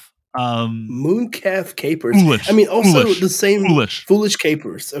mooncalf. Mooncalf capers. Foolish. I mean, also Foolish. the same Foolish. foolish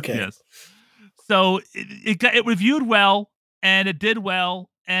capers. Okay. Yes. So it reviewed well, and it did well,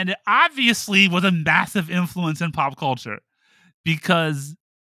 and it obviously was a massive influence in pop culture because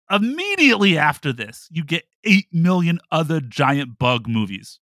immediately after this, you get 8 million other giant bug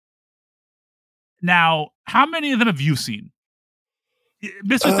movies. Now, how many of them have you seen?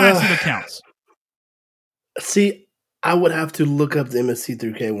 Mystery Science Theater counts. See, I would have to look up the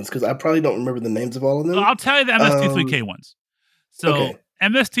MST3K ones because I probably don't remember the names of all of them. I'll tell you the MST3K ones. So Okay.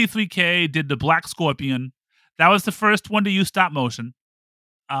 MST3K did the Black Scorpion. That was the first one to use stop motion.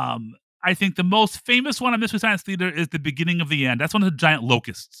 I think the most famous one on Mystery Science Theater is the beginning of the end. That's one of the giant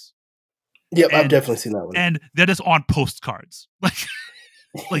locusts. Yep, I've definitely seen that one. And that is on postcards. That's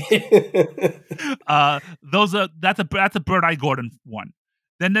a Bird Eye Gordon one.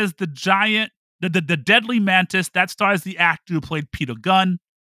 Then there's the giant, the Deadly Mantis. That stars the actor who played Peter Gunn.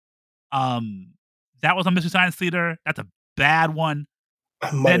 That was on Mystery Science Theater. That's a bad one.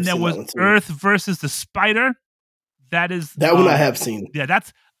 Then there was Earth versus the Spider. That one I have seen. Yeah,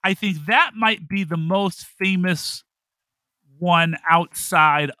 I think that might be the most famous one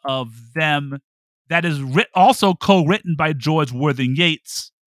outside of them. That is also co-written by George Worthing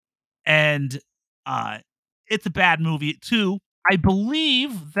Yates, and it's a bad movie too. I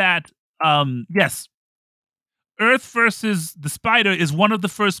believe that yes, Earth versus the Spider is one of the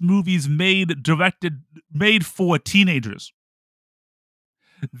first movies made for teenagers.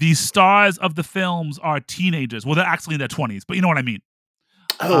 The stars of the films are teenagers. Well, they're actually in their 20s, but you know what I mean.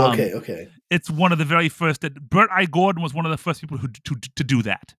 Oh, okay. It's one of the very first. Burt I. Gordon was one of the first people to do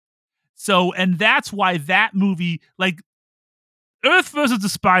that. So, and that's why that movie, like Earth versus the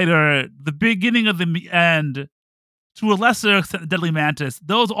Spider, the beginning of the end, to a lesser extent, Deadly Mantis,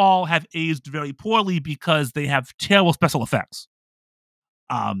 those all have aged very poorly because they have terrible special effects.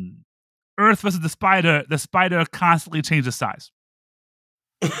 Earth versus the Spider constantly changes size.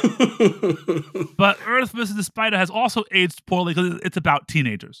 But Earth versus the Spider has also aged poorly because it's about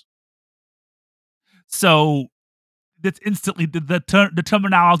teenagers. So it's instantly the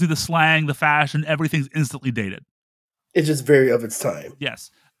terminology, the slang, the fashion, everything's instantly dated. It's just very of its time. Yes.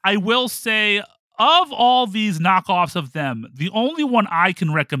 I will say, of all these knockoffs of them, the only one I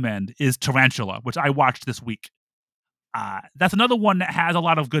can recommend is Tarantula, which I watched this week. That's another one that has a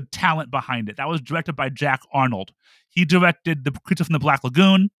lot of good talent behind it. That was directed by Jack Arnold. He directed The Creature from the Black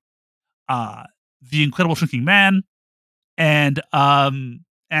Lagoon, The Incredible Shrinking Man, and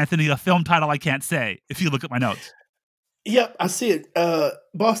Anthony, a film title I can't say if you look at my notes. Yep, I see it.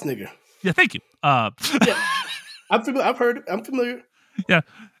 Boss Nigger. Yeah, thank you. Yeah, I've heard it. I'm familiar. Yeah,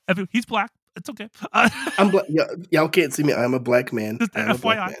 he's black. It's okay. I'm black. Yeah, y'all can't see me. I'm a black man. Just I'm FYI. a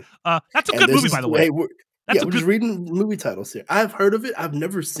black man. That's a good movie, by the way. We're just reading movie titles here. I've heard of it. I've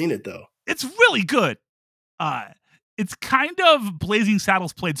never seen it though. It's really good. It's kind of Blazing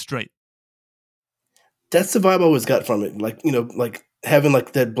Saddles played straight. That's the vibe I always got from it. Like, like having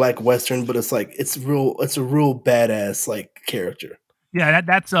like that black Western, but it's like it's a real badass like character. Yeah,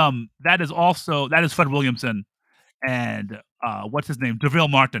 that is Fred Williamson and what's his name? DeVille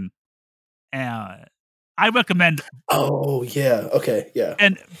Martin. I recommend. Oh yeah, okay, yeah.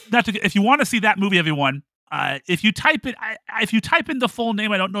 And if you want to see that movie, everyone, if you type in the full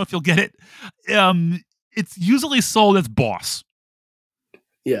name, I don't know if you'll get it. It's usually sold as Boss.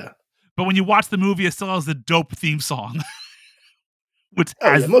 Yeah. But when you watch the movie, it still has the dope theme song. Most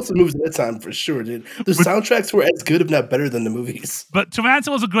of the movies at that time for sure did. The soundtracks were as good, if not better, than the movies. But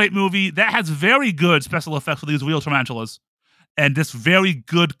Tarantula is a great movie that has very good special effects with these real tarantulas, and just very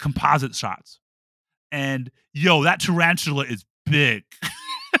good composite shots. And that tarantula is big.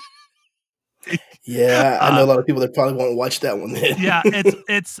 Yeah, I know a lot of people that probably won't watch that one. Then. Yeah,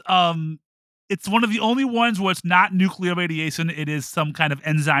 it's one of the only ones where it's not nuclear radiation. It is some kind of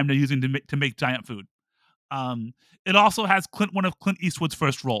enzyme they're using to make giant food. It also has one of Clint Eastwood's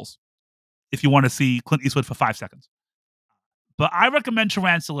first roles. If you want to see Clint Eastwood for 5 seconds. But I recommend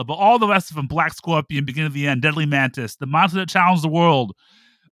Tarantula, but all the rest of them, Black Scorpion, Beginning of the End, Deadly Mantis, The Monster That Challenged the World,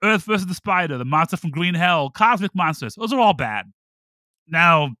 Earth vs. the Spider, The Monster from Green Hell, Cosmic Monsters, those are all bad.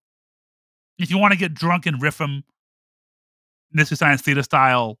 Now, if you want to get drunk and riff them, Mystery Science Theater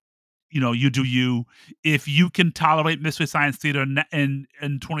style, you do you. If you can tolerate Mystery Science Theater in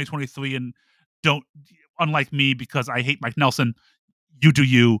 2023 and don't, unlike me, because I hate Mike Nelson, you do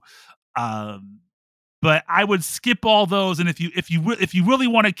you. But I would skip all those, and if you really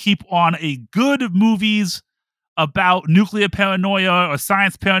want to keep on a good movies about nuclear paranoia or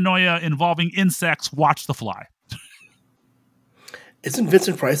science paranoia involving insects, watch The Fly. Isn't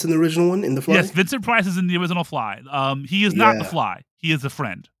Vincent Price in the original one, in The Fly? Yes, Vincent Price is in the original Fly. He is not The Fly. He is a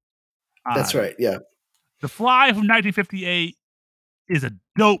friend. That's right, yeah. The Fly from 1958 is a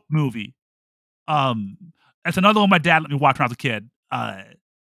dope movie. That's another one my dad let me watch when I was a kid.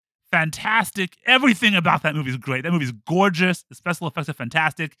 Fantastic. Everything about that movie is great. That movie is gorgeous. The special effects are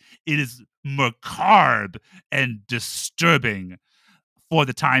fantastic. It is macabre and disturbing for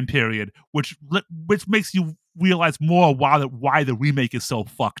the time period, which makes you realize more why the remake is so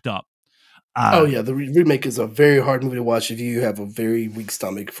fucked up. The remake is a very hard movie to watch if you have a very weak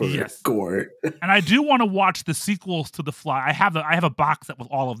stomach for gore. And I do want to watch the sequels to The Fly. I have a box set with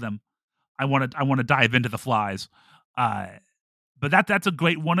all of them. I want to dive into The Flies. But that's a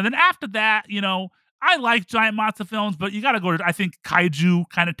great one. And then after that, I like giant monster films, but you got to go to, I think, kaiju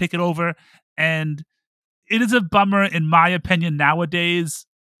kind of take it over. And it is a bummer, in my opinion, nowadays.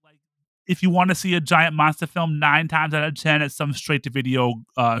 Like, if you want to see a giant monster film, 9 times out of 10, it's some straight-to-video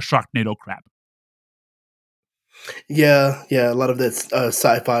Sharknado crap. Yeah, a lot of that's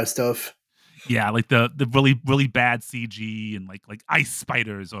sci-fi stuff. Yeah, like the really, really bad CG and like ice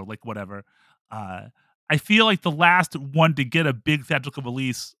spiders or like whatever. I feel like the last one to get a big theatrical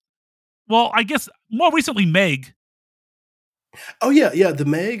release, well, I guess more recently, Meg. Oh yeah, the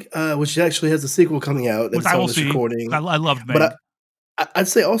Meg, which actually has a sequel coming out. Which I will see. Recording. I loved Meg. But I'd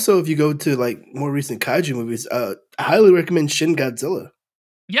say also, if you go to like more recent kaiju movies, I highly recommend Shin Godzilla.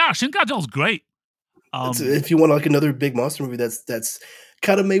 Yeah, Shin Godzilla's great. If you want like another big monster movie that's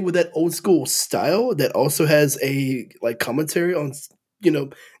kind of made with that old school style that also has a like commentary on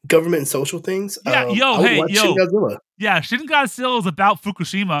government and social things. Yeah, Shin Godzilla. Yeah, Shin Godzilla is about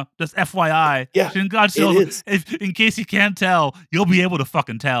Fukushima. Just FYI. Yeah, Shin Godzilla. In case you can't tell, you'll be able to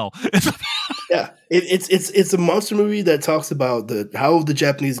fucking tell. Yeah, it's a monster movie that talks about how the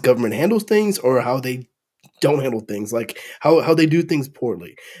Japanese government handles things or how they don't handle things, like how they do things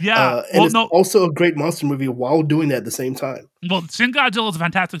poorly. Yeah, it's also a great monster movie while doing that at the same time. Well, Shin Godzilla is a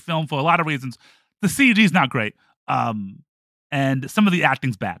fantastic film for a lot of reasons. The CG is not great, and some of the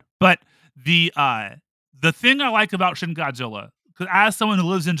acting's bad. But the thing I like about Shin Godzilla, because as someone who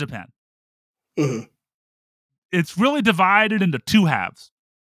lives in Japan, it's really divided into 2 halves.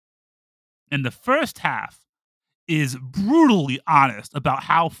 And the first half is brutally honest about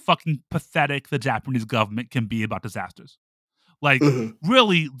how fucking pathetic the Japanese government can be about disasters. Like,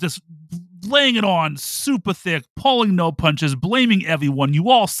 really just laying it on super thick, pulling no punches, blaming everyone. You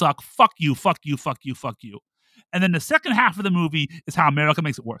all suck. Fuck you, fuck you, fuck you, fuck you. And then the second half of the movie is how America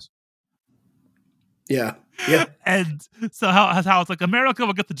makes it worse. Yeah. And so how it's like America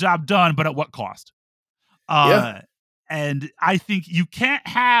will get the job done, but at what cost? And I think you can't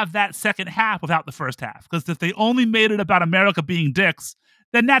have that second half without the first half. Because if they only made it about America being dicks,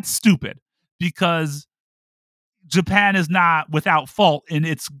 then that's stupid. Because Japan is not without fault in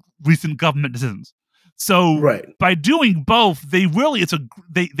its recent government decisions. So by doing both, they really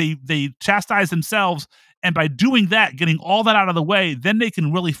they chastise themselves, and by doing that, getting all that out of the way, then they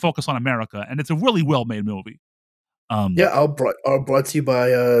can really focus on America, and it's a really well made movie. All brought to you by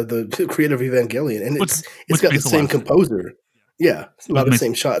the creator of Evangelion, and it's got the same composer. Yeah, a lot of the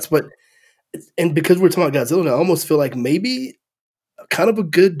same shots, and because we're talking about Godzilla now, I almost feel like maybe kind of a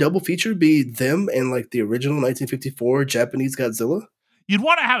good double feature be them and like the original 1954 Japanese Godzilla. You'd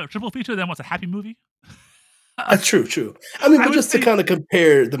want to have a triple feature, then what's a happy movie? That's true. I mean, but just to kind of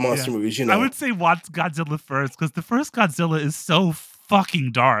compare the monster movies, I would say watch Godzilla first, because the first Godzilla is so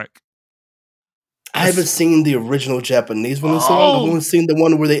fucking dark. I haven't seen the original Japanese one in so long. I've only seen the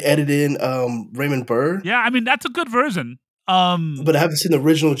one where they edited in Raymond Burr. Yeah, I mean, that's a good version. But I haven't seen the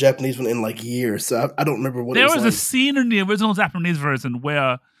original Japanese one in like years, so I don't remember what it was like. There was a scene in the original Japanese version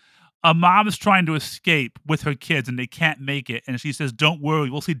where a mom is trying to escape with her kids and they can't make it, and she says, "Don't worry,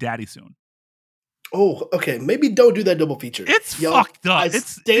 we'll see Daddy soon." Oh, okay. Maybe don't do that double feature. It's fucked up.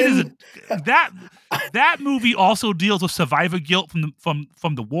 That movie also deals with survivor guilt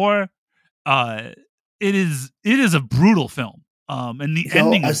from the war. It is a brutal film. And the Y'all,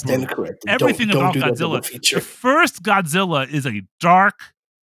 ending I is stand brutal. corrected. Everything Don't about do that double Godzilla. feature. The first Godzilla is a dark,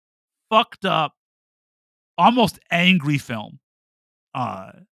 fucked up, almost angry film.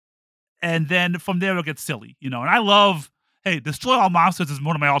 And then from there it gets silly, And I love, hey, Destroy All Monsters is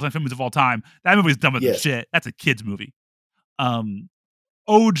one of my all-time films of all time. That movie's dumber than Yes. shit. That's a kid's movie.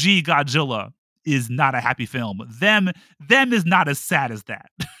 OG Godzilla is not a happy film. Them is not as sad as that.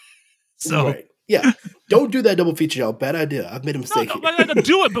 So Right. Yeah. Don't do that double feature, y'all. Bad idea. I've made a no, mistake no, here.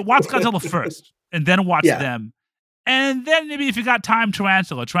 do it, but watch Godzilla first, and then watch Yeah. them, and then maybe if you got time,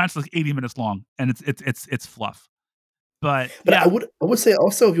 Tarantula. Tarantula's 80 minutes long, and it's fluff. But But yeah, I would say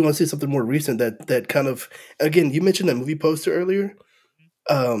also if you want to see something more recent that kind of again, you mentioned that movie poster earlier.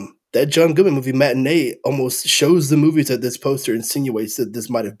 That John Goodman movie, Matinee, almost shows the movies that this poster insinuates that this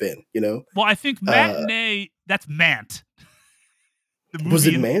might have been, well, I think Uh, Matinee. That's Mant. was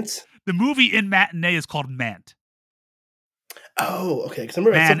it Mance? The movie in Matinee is called Mant. Oh, okay. Because I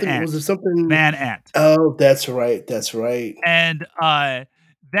remember Man something. Ant. Was there something? Man Ant. Oh, that's right. That's right. And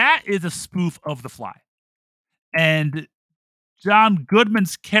that is a spoof of The Fly. And John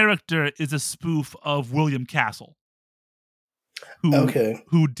Goodman's character is a spoof of William Castle, who Okay.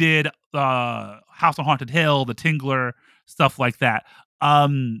 who did House on Haunted Hill, The Tingler, stuff like that.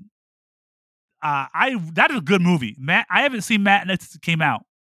 That is a good movie. I haven't seen Matt since it came out.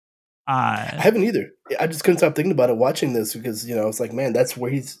 I haven't either. I just couldn't stop thinking about it watching this because I was like, man, that's where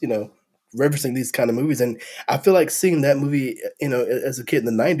he's referencing these kind of movies, and I feel like seeing that movie, as a kid in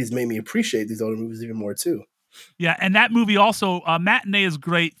the '90s, made me appreciate these older movies even more too. Yeah, and that movie also, Matinee is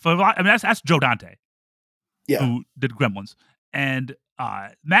great for a lot. I mean, that's Joe Dante, Yeah. who did Gremlins, and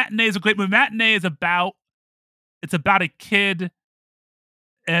Matinee is a great movie. Matinee is about a kid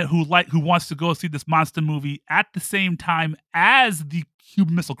who wants to go see this monster movie at the same time as the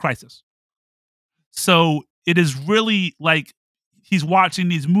Cuban Missile Crisis. So it is really like he's watching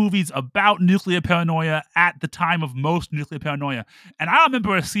these movies about nuclear paranoia at the time of most nuclear paranoia. And I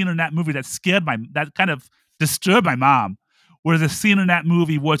remember a scene in that movie that kind of disturbed my mom. Where the scene in that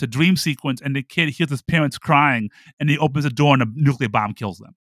movie was a dream sequence and the kid hears his parents crying and he opens the door and a nuclear bomb kills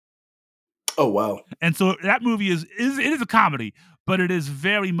them. Oh wow. And so that movie is a comedy, but it is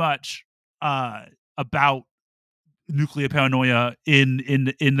very much about nuclear paranoia in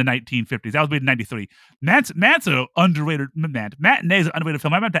the 1950s. That was made in 93. Matinee is an underrated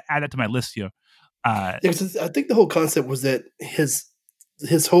film. I meant to add that to my list here. Yeah, 'cause I think the whole concept was that his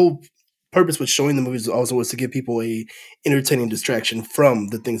whole purpose with showing the movies also was to give people a entertaining distraction from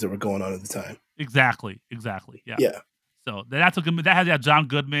the things that were going on at the time. Exactly. Yeah. Yeah. So that's a good. That has John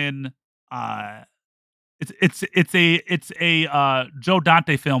Goodman. It's a Joe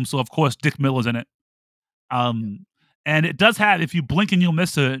Dante film, so of course Dick Miller's in it. And it does have, if you blink and you'll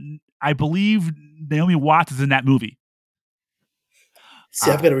miss it, I believe Naomi Watts is in that movie.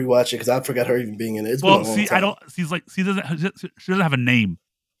 See, I've got to rewatch it because I forgot her even being in it. It's been a long time. She doesn't have a name.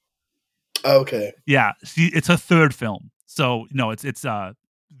 Okay. Yeah, it's her third film, so it's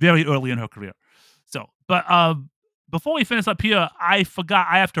very early in her career. So, but before we finish up here, I forgot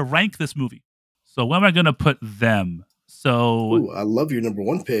I have to rank this movie. So where am I going to put them? So, ooh, I love your number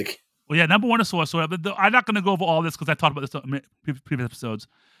one pick. Well, yeah, number one is Sorcerer, but I'm not going to go over all this because I talked about this in previous episodes.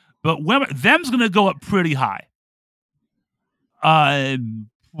 But them's going to go up pretty high. Is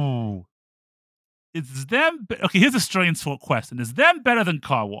them okay? Here's a strange question: is them better than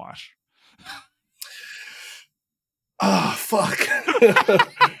Car Wash? Oh fuck!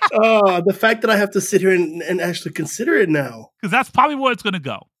 The fact that I have to sit here and actually consider it now, because that's probably where it's going to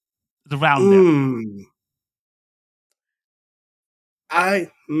go. It's around there.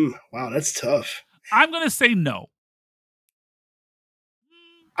 Wow, that's tough. I'm going to say no.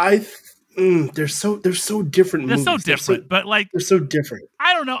 They're so different. They're movies. So different, but like they're so different.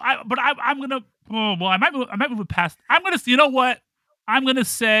 I don't know. I'm going to. Well, I might move it past. I'm going to. You know what? I'm going to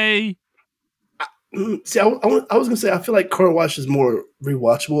say. See, I was going to say I feel like Car Wash is more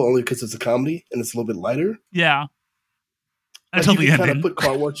rewatchable only because it's a comedy and it's a little bit lighter. Yeah. Like until you the can ending. kind of put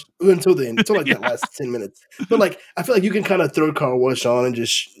Car Wash until the end, until like Yeah. that last 10 minutes. But like I feel like you can kind of throw Car Wash on and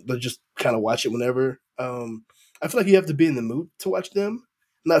just kind of watch it whenever. I feel like you have to be in the mood to watch them.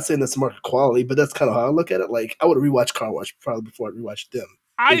 I'm not saying that's market quality, but that's kind of how I look at it. Like I would rewatch Car Wash probably before I rewatch them.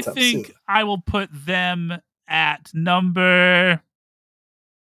 I think soon. I will put them at number.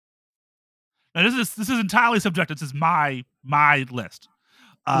 Now this is entirely subjective. This is my list.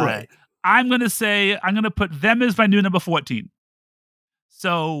 Right. I'm gonna put them as my new number 14.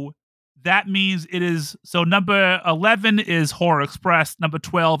 So that means it is. So number 11 is Horror Express. Number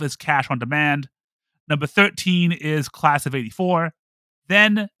 12 is Cash on Demand. Number 13 is Class of '84.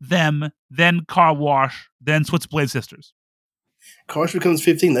 then Them, then Car Wash, then Switchblade Sisters. Cars becomes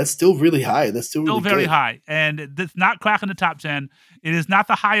 15. That's still really high. That's still Still really very good. high, and it's not cracking the top 10. It is not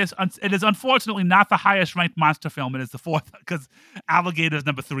the highest. It is unfortunately not the highest ranked monster film. It is the fourth because Alligator is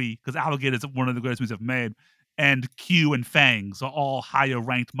number 3 because Alligator is one of the greatest movies I've made, and Q and Fangs are all higher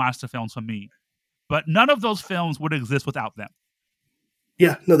ranked monster films for me. But none of those films would exist without them.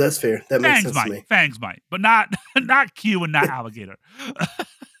 Yeah, no, that's fair. That makes sense to me. Fangs might, but not not Q and not Alligator.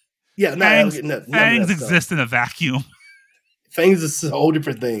 Yeah, Fangs, none of Fangs that stuff. exist in a vacuum. Fangs is a whole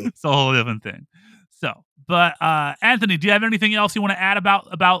different thing. It's a whole different thing. So, but Anthony, do you have anything else you want to add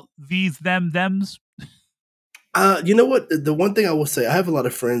about these thems? You know what? The one thing I will say, I have a lot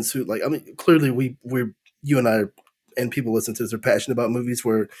of friends who like. I mean, clearly we're you and I and people listen to this are passionate about movies.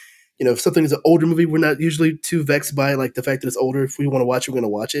 Where if something is an older movie, we're not usually too vexed by like the fact that it's older. If we want to watch it, we're going to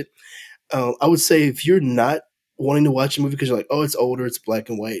watch it. I would say if you're not wanting to watch a movie because you're like, oh, it's older, it's black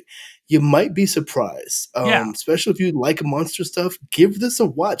and white, you might be surprised. Yeah. Especially if you like monster stuff, give this a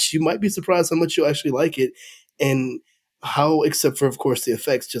watch. You might be surprised how much you'll actually like it, and how, except for of course the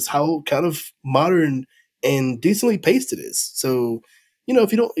effects, just how kind of modern and decently paced it is. So,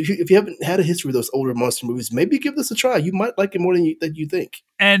 if you haven't had a history with those older monster movies, maybe give this a try. You might like it more than you think.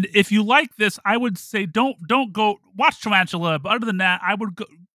 And if you like this, I would say don't go watch Tarantula. But other than that, I would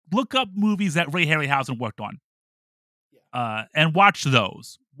look up movies that Ray Harryhausen worked on, and watch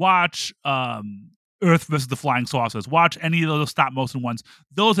those. Watch Earth versus the Flying Saucers. Watch any of those stop motion ones.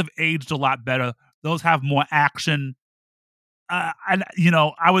 Those have aged a lot better. Those have more action. And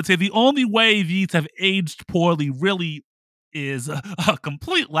I would say the only way these have aged poorly really is a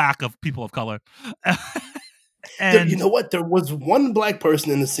complete lack of people of color. And you know what? There was one black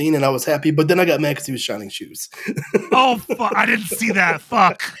person in the scene, and I was happy. But then I got mad because he was shining shoes. Oh, fuck. I didn't see that.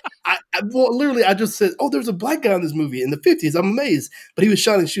 Fuck. Literally, I just said, "Oh, there's a black guy in this movie in the '50s." I'm amazed, but he was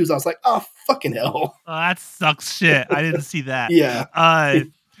shining shoes. I was like, "Oh, fucking hell!" Oh, that sucks shit. I didn't see that. Yeah.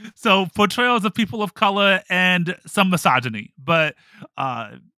 So portrayals of people of color and some misogyny, but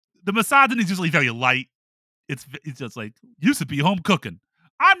the misogyny is usually very light. It's just like, used to be home cooking.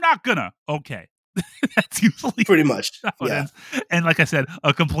 I'm not gonna. Okay. That's usually pretty much. Yeah. And like I said,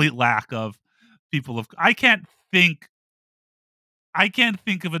 a complete lack of people of. I can't think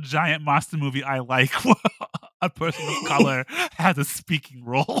of a giant monster movie I like where a person of color has a speaking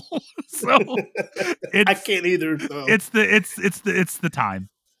role. So I can't either. So. It's the time.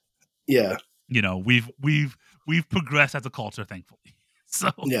 Yeah. We've progressed as a culture, thankfully. So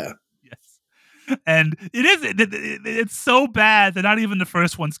yeah. Yes. And it's so bad that not even the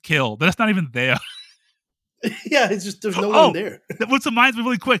first one's killed. That's not even there. Yeah, it's just there's no one there. What reminds me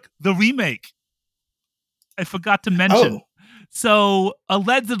really quick, the remake. I forgot to mention. So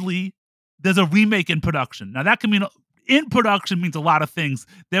allegedly, there's a remake in production. Now that can mean in production means a lot of things.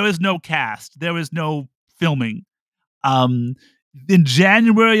 There is no cast. There is no filming. In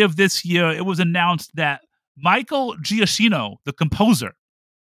January of this year, it was announced that Michael Giacchino, the composer,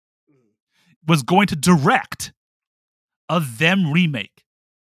 was going to direct a Them remake.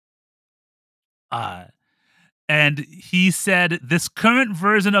 And he said this current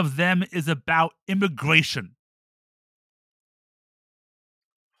version of Them is about immigration.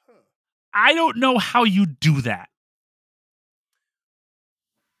 I don't know how you do that.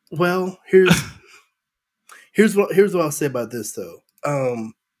 Well, here's what I'll say about this though.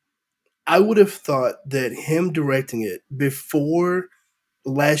 I would have thought that him directing it before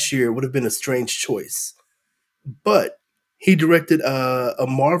last year would have been a strange choice, but he directed a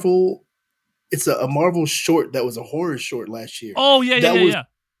Marvel. It's a Marvel short that was a horror short last year. Oh yeah, that was yeah.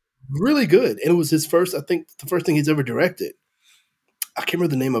 Really good, and it was his first. I think the first thing he's ever directed. I can't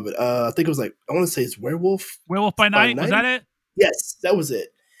remember the name of it. I think it was like I want to say it's Werewolf by Night. Was that it? Yes, that was it.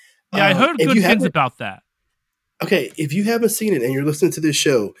 Yeah, I heard good things about that. Okay, if you haven't seen it and you're listening to this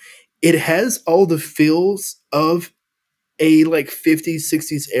show, it has all the feels of a like 50s,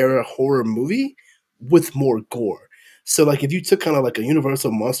 60s era horror movie with more gore. So like if you took kind of like a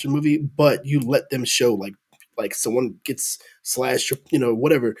Universal monster movie, but you let them show like someone gets slashed,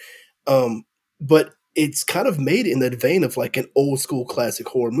 whatever. But it's kind of made in that vein of like an old school classic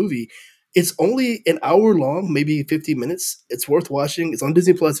horror movie. It's only an hour long, maybe 50 minutes. It's worth watching. It's on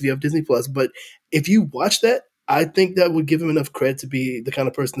Disney Plus if you have Disney Plus. But if you watch that, I think that would give him enough credit to be the kind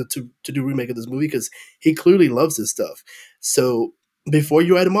of person to do a remake of this movie because he clearly loves this stuff. So before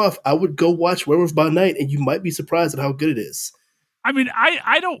you write him off, I would go watch Werewolf by Night, and you might be surprised at how good it is. I mean, I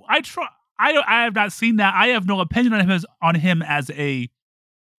have not seen that. I have no opinion on him as a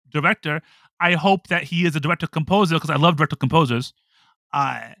director. I hope that he is a director composer because I love director composers.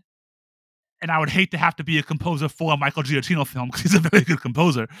 and I would hate to have to be a composer for a Michael Giacchino film because he's a very good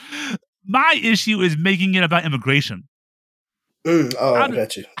composer. My issue is making it about immigration. Oh, I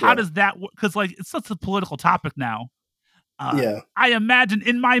got you. How does that work? Because like it's such a political topic now. Yeah. I imagine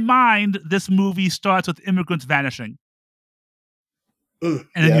in my mind this movie starts with immigrants vanishing, and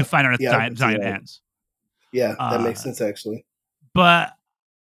then you find out it's giant ants. Yeah, that makes sense actually. But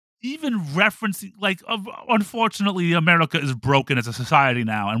even referencing, like, unfortunately, America is broken as a society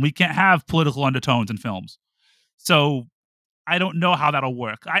now, and we can't have political undertones in films. So I don't know how that'll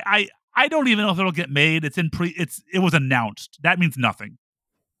work. I don't even know if it'll get made. It was announced. That means nothing.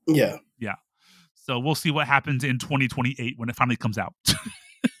 Yeah. Yeah. So we'll see what happens in 2028 when it finally comes out.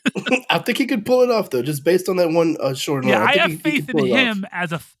 I think he could pull it off though, just based on that one short. Yeah, I think have faith in him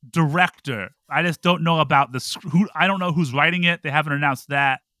as a director. I just don't know about I don't know who's writing it. They haven't announced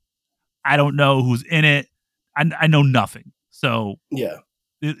that. I don't know who's in it. I know nothing. So yeah,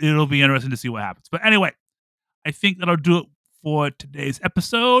 it'll be interesting to see what happens. But anyway, I think that'll do it for today's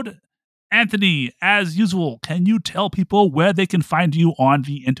episode. Anthony, as usual, can you tell people where they can find you on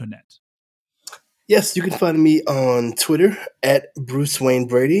the internet? Yes, you can find me on Twitter at Bruce Wayne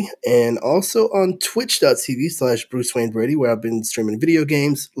Brady and also on twitch.tv/Bruce Wayne Brady, where I've been streaming video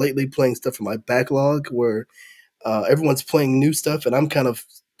games, lately playing stuff from my backlog where everyone's playing new stuff and I'm kind of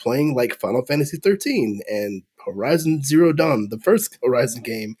playing like Final Fantasy 13 and Horizon Zero Dawn, the first Horizon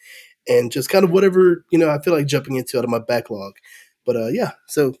game, and just kind of whatever, I feel like jumping into out of my backlog. But yeah,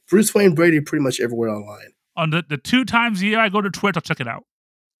 so Bruce Wayne Brady pretty much everywhere online. On the 2 times a year I go to Twitch, I'll check it out.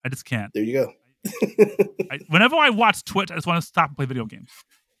 I just can't. There you go. Whenever I watch Twitch, I just want to stop and play video games.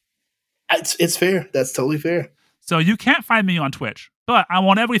 It's fair. That's totally fair. So you can't find me on Twitch, but I'm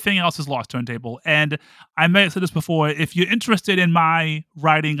on everything else is Lost Turntable. And I may have said this before, if you're interested in my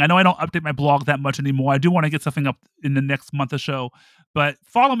writing, I know I don't update my blog that much anymore. I do want to get something up in the next month or so, but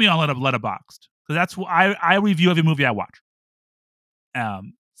follow me on Letterboxd, because that's what I review every movie I watch.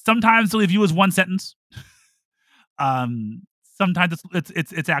 Sometimes the review is one sentence. Sometimes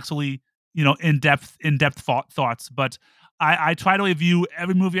it's actually, in-depth thoughts, but I try to review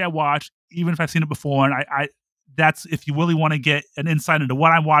every movie I watch, even if I've seen it before. And I that's if you really want to get an insight into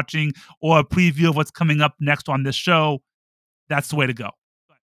what I'm watching or a preview of what's coming up next on this show, that's the way to go.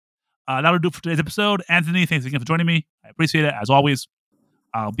 That'll do it for today's episode. Anthony, thanks again for joining me. I appreciate it, as always.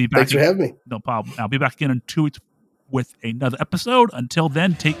 I'll be back. Thanks for having me. No problem. I'll be back again in 2 weeks with another episode. Until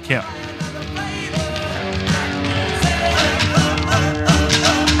then, take care.